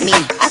ice like me.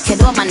 I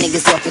killed all my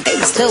niggas off, but they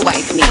would still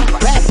wife me.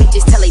 Rap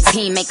bitches tell they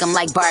team, make them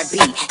like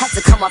Barbie. Have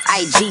to come off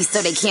IG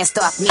so they can't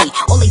stop me.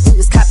 All they do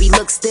is copy,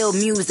 look, still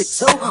music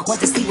too. Want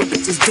to see what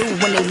bitches do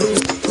when they lose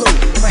the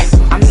blueprint.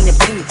 I mean a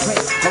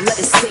blueprint, don't let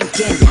it sink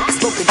in.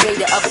 Spoke a day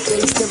the other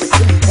day, still a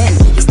deep pen.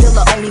 He's still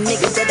the only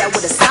nigga that I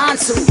would've signed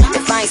to.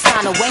 If I ain't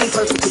signed away,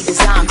 perfectly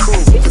designed crew.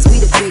 Cause we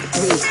the big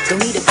three,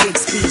 don't need a big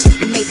speech.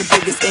 We made the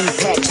biggest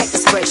impact, check the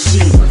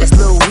spreadsheet. That's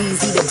Lil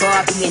Weezy, the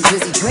Barbie, and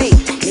Drizzy Drake.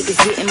 Niggas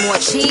getting more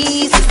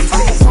cheese.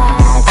 I'm a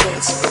bad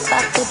bitch,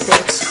 fuck the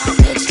bitch.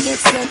 Bitch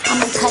gets slick,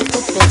 I'ma cut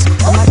the bitch.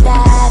 I'm a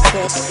bad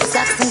bitch,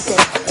 sucks and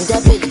dick. And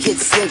that bitch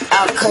gets slick,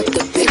 I'll cut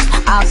the bitch.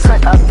 I'll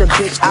cut up the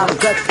bitch, I'll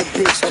gut the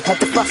bitch. Have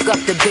to fuck up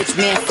the bitch,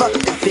 man, fuck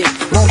the bitch.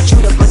 Won't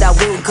shoot her, but I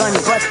will gun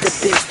bust the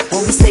bitch.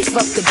 When we say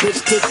fuck the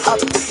bitch, dick up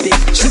the bitch.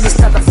 She was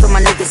stuck up, so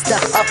my nigga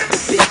stuck up the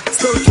bitch.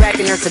 Still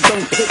dragging her, so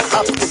don't pick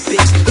up the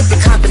bitch. Get the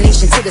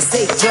combination to the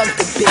safe, drug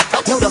the bitch.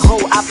 Know the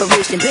whole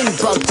operation, been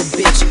bugged the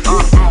bitch.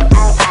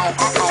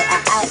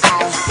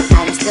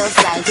 I'm still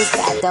fly, just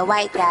got the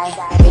white guy.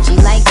 Bitchy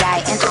like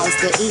guy, and I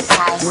still eat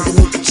pie. Nigga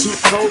make the cheap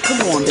cold,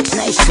 come on, bitch,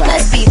 nice try.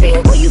 Let's be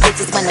real, boy, you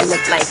bitches wanna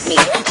look like me.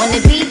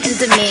 Wanna be in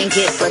demand,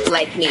 get booked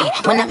like me.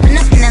 Wanna run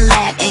up in the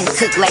lab and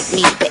cook like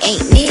me. But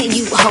ain't me and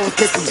you hoes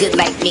pistol good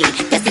like me.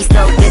 Guess he's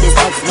so good his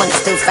ex wanna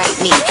still fight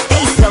me.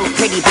 They so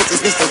pretty,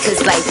 bitches wish they could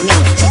like me.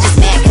 She just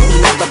mad cause he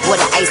never bought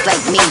her ice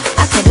like me.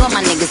 I killed all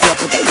my niggas off,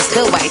 but they would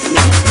still wife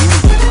me.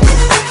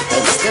 They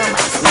would still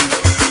wife me.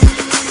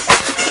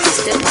 They would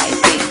still wife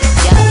me.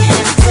 Yeah,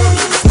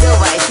 still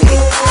wife me.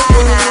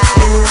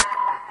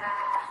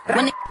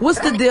 What's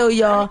the deal,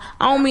 y'all?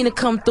 I don't mean to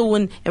come through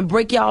and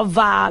break y'all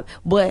vibe,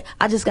 but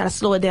I just gotta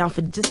slow it down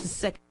for just a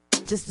second.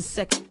 Just a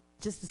second.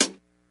 Just a second.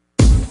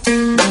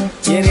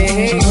 Yeah, they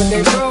hate, but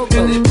they broke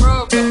em.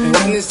 And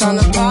when it's time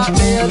to pop,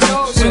 they a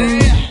no-show.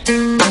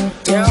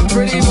 Yeah, I'm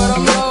pretty, but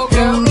I'm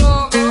loco.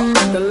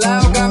 The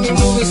loud got me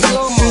moving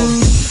slow-mo.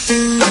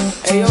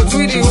 Ayo,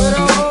 Tweety, where the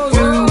hoes,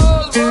 bro?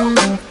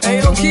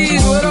 Ayo,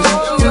 Keys, where the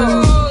hoes, bro?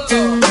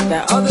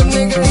 That other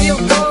nigga, he a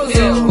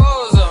bozo.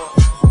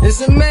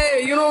 It's a mayor,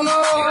 you don't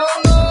know.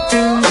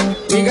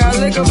 We got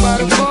liquor by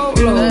the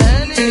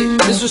boatload.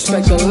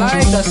 Disrespect the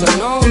life, that's a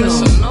no-no.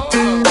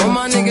 All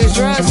my niggas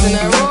dressed in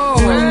that robe.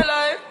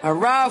 I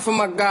ride for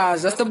my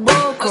guys, that's the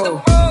bro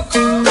code.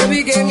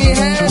 Baby gave me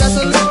head, that's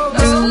a low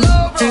blow.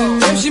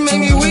 If she make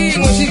me weak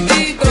when she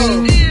deep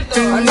though.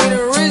 I need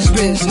a rich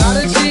bitch, not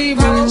a cheap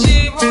hoe.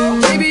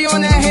 Baby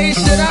on that hate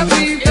shit, I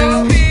peep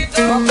though.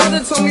 My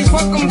brother told me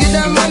fuck em, get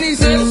that money,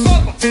 sis.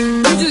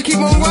 You just keep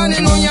on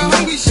running on your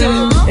hungry shit.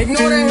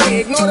 Ignore the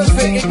hate, ignore the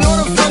fake, ignore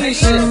the funny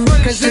shit.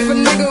 Cause if a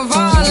nigga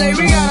violate,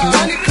 we got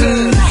 100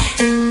 clips.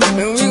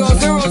 And we go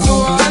 0 to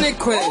 100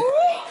 quick.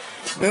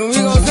 And we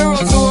go 0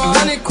 to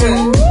 100 quick.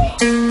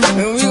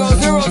 And we go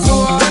 0 to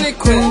 100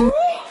 quick.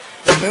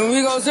 And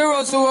we go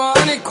 0 to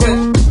 100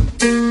 quick.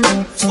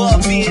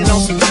 Fuck being on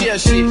some chill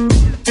shit.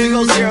 We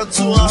go 0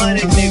 to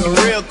 100, nigga,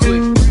 real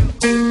quick.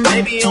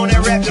 Maybe on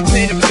that rap to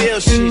pay the bill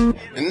shit.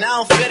 And I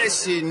don't feel that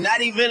shit,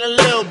 not even a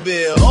little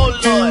bit. Oh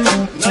Lord,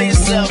 know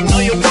yourself, know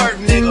your worth,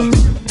 nigga.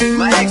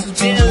 My actions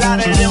being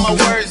louder than my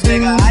words,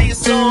 nigga. How you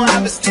so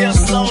high but still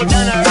slow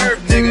down to earth,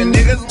 nigga.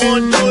 Niggas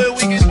wanna do it,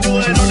 we can do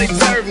it on their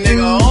turf,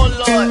 nigga. Oh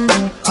Lord,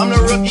 I'm the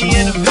rookie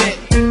in the vet.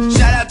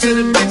 Shout out to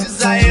the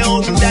bitches out here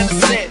holding down the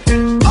set.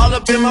 All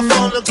up in my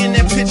phone looking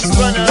at pictures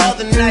from the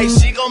other night.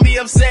 She gon' be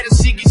upset if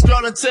she gets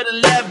thrown to the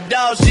left,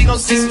 dog. She gon'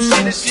 see some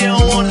shit that she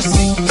don't wanna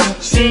see.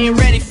 She ain't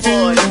ready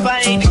for it. If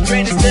I ain't the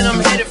greatest, then I'm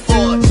headed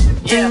for it.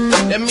 Yeah,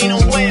 that mean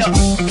I'm way up.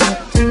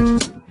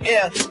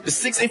 Yeah, the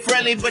 6 ain't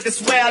friendly, but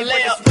that's where I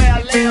lay up.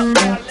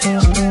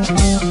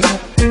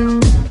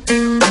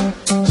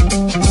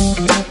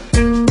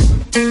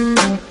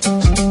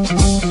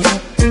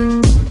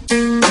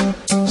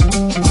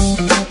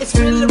 It's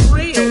really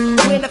real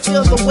when I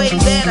feel the way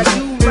that I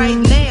do right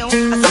now.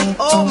 I see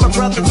all my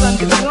brothers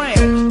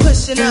underground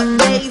pushing up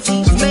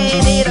daisies.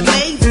 Man, it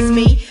amazes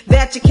me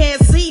that you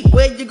can't see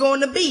where you're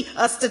gonna be.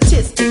 A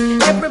statistic,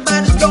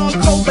 everybody's going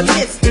cold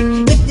ballistic.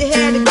 If you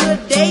had a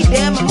good day,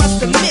 damn, I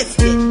must have missed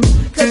it.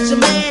 Cause you're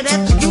mad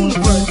at the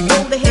universe.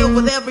 Go to hell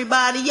with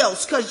everybody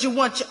else, cause you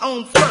want your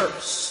own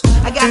first.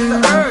 I got the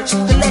urge to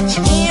let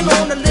you in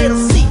on a little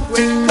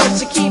secret,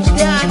 cause you keep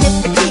dying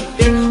if you keep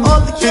it.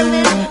 All the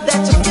killing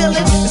that you're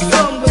feeling is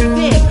from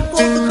within.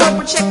 Pull the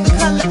cover, check the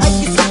color of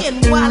your skin.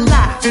 Why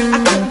lie? I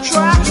couldn't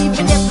try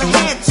even if I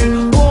had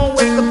to. Born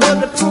with a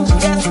bulletproof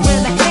vest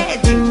when I had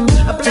you.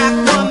 A black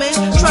woman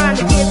trying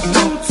to get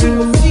through to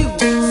a few,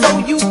 so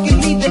you can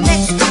lead the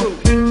next crew.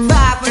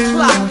 5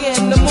 o'clock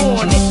in the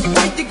morning,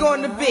 where you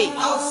gonna be?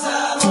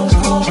 Outside on the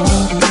corner.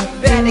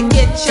 Better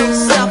get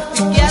yourself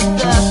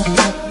together.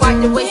 Why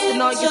you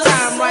wasting all your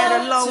time right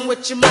along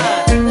with your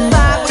mind?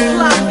 5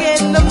 o'clock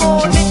in the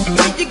morning,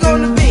 where you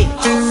gonna be?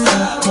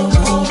 Outside on the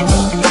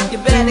corner. You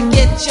better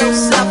get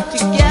yourself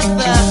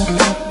together.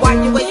 Why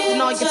you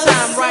wasting all your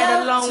time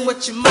right along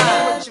with your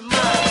mind?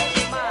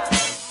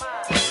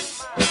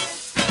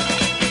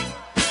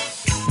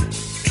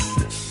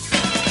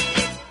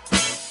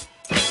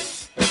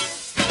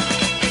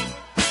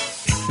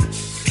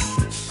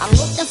 I'm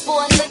looking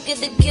for a nigga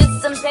to get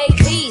some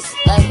babies.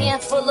 A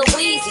handful of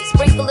Weezy,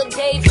 sprinkle of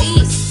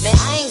Davies. Man,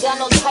 I ain't got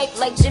no type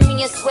like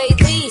Jimmy and Sway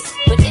Lee's.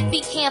 But if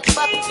he can't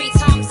fuck 3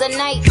 times a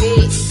night,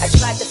 bitch. I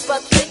tried to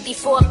fuck 50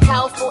 for a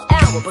powerful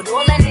hour, but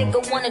all that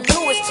nigga wanna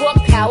do is talk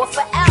power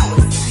for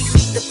hours.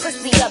 The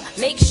pussy up,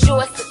 make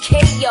sure it's a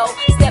KO.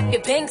 Step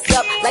your banks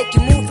up like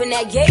you moving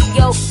that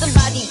yayo.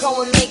 Somebody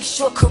go and make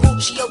sure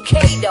Karuchi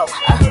okay though.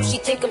 I heard she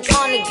think I'm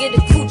trying to get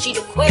a coochie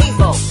to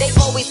Quavo. They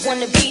always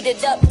wanna beat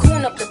it up,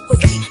 goon up the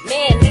pussy.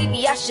 Man,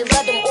 maybe I should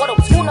let them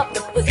auto-tune up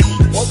the pussy.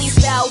 All these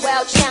Bow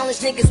Wow challenge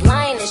niggas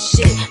lying and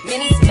shit.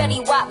 Many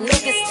Spetty Wop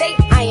niggas stay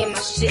eyeing my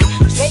shit.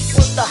 Drake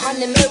with the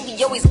 100 million,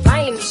 always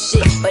buying me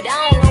shit. But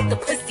I ain't know the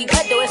pussy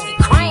wet though if he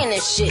crying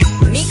and shit.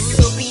 Meek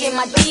still be in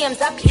my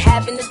DMs, I be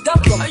having to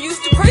duck him. I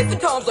used to pray for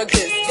times like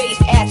this.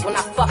 Face ass when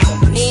I fuck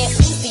him. Man,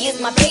 Uzi is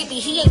my baby,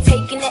 he ain't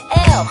taking the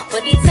L.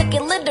 But he took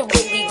it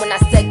literally when I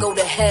said go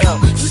to hell.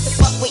 Used to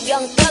fuck with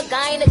Young Thug,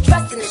 I ain't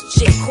addressing this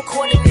chick.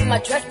 Caught him in my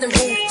dressing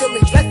room,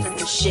 stealing dresses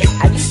and shit.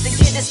 I used to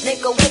get this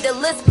nigga with a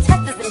list of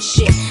testers and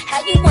shit.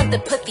 How you want the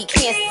pussy,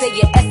 can't say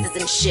your S's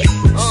and shit.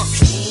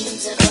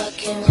 Dreams of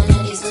fucking one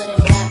of these little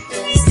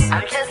rappers.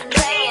 I'm just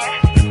playing,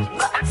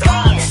 but I'm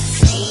saying.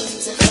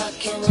 Dreams of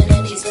fucking one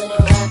of these little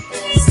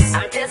rappers.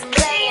 I'm just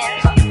playing,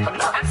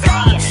 but I'm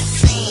saying.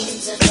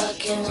 Dreams of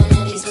fucking one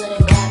of these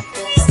little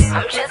rappers.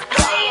 I'm just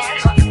playing,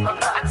 but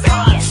I'm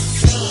saying.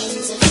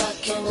 Dreams of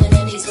fucking one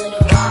of these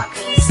little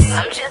rappers.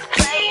 I'm just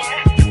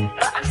playing,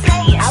 but I'm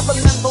saying. I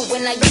remember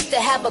when I used to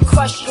have a crush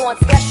crush you on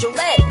special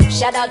ed.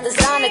 Shout out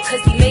designer, cause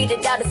he made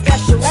it out of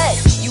special ed.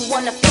 You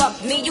wanna fuck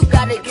me, you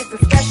gotta get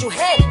some special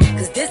head.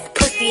 Cause this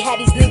pussy had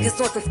these niggas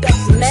on some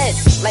special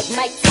meds. Like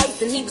Mike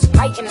Tyson, he was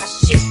biting my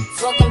shit.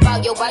 Talking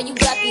about, yo, why you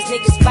got these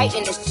niggas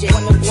fighting this shit?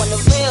 On the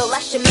real,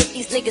 I should make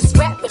these niggas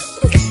scrap with this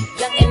pussy.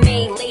 Young and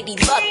main lady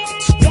luck,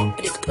 scrap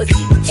with this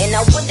pussy. And I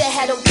would've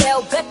had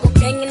Odell Beckham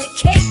banging the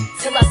cake.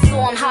 Till I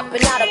saw him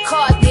hopping out of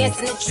car,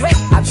 dancing the Drake.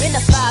 I've been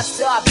a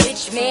 5-star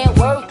bitch, man,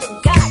 word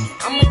to God.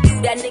 I'ma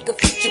do that nigga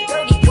future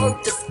 30,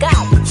 word to Scott.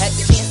 Had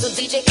to cancel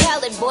DJ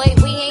Khaled, boy,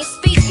 we ain't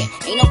speaking.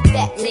 Ain't no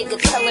fat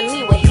nigga telling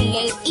me what he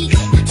ain't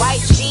eating.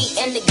 White G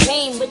in the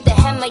game with the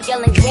hammer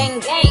yelling gang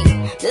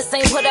gang. This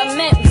ain't what I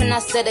meant when I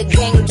said a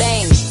gang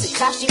bang.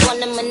 Takashi on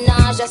the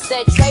Minaj, I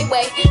said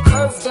Treyway.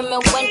 Curved him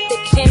and went to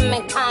Kim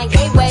and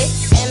Kanye way.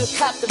 M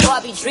cop the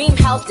Barbie dream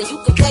house, then you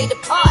can play the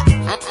part.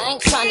 I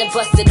ain't tryna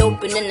bust it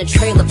open in the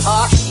trailer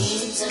park.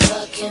 Dreams of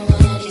fucking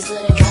one of these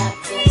little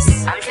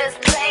rappers. I'm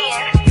just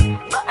playing,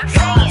 but I'm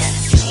saying.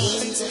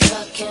 Dreams of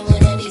fucking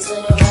one of these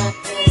little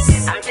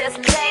rappers. I'm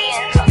just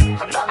playing,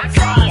 but I'm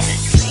saying.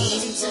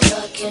 Dreams of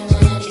fucking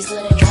one of these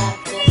little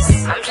rappers.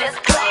 I'm just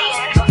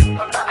playing,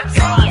 but I'm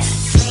saying.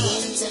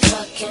 Dreams of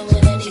fucking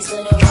one of these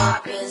little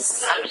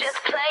rappers. I'm just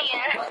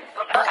playing,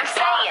 but I'm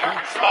saying.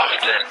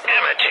 Often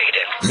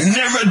imitated,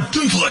 never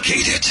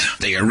duplicated.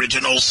 The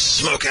original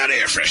Smoke Out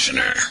air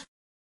freshener.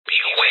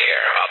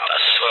 Beware of the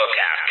Smoke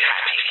Out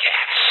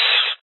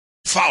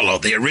copycats. Follow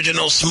the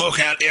original Smoke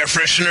Out air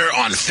freshener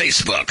on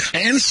Facebook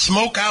and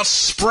Smoke Out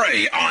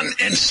Spray on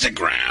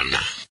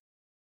Instagram.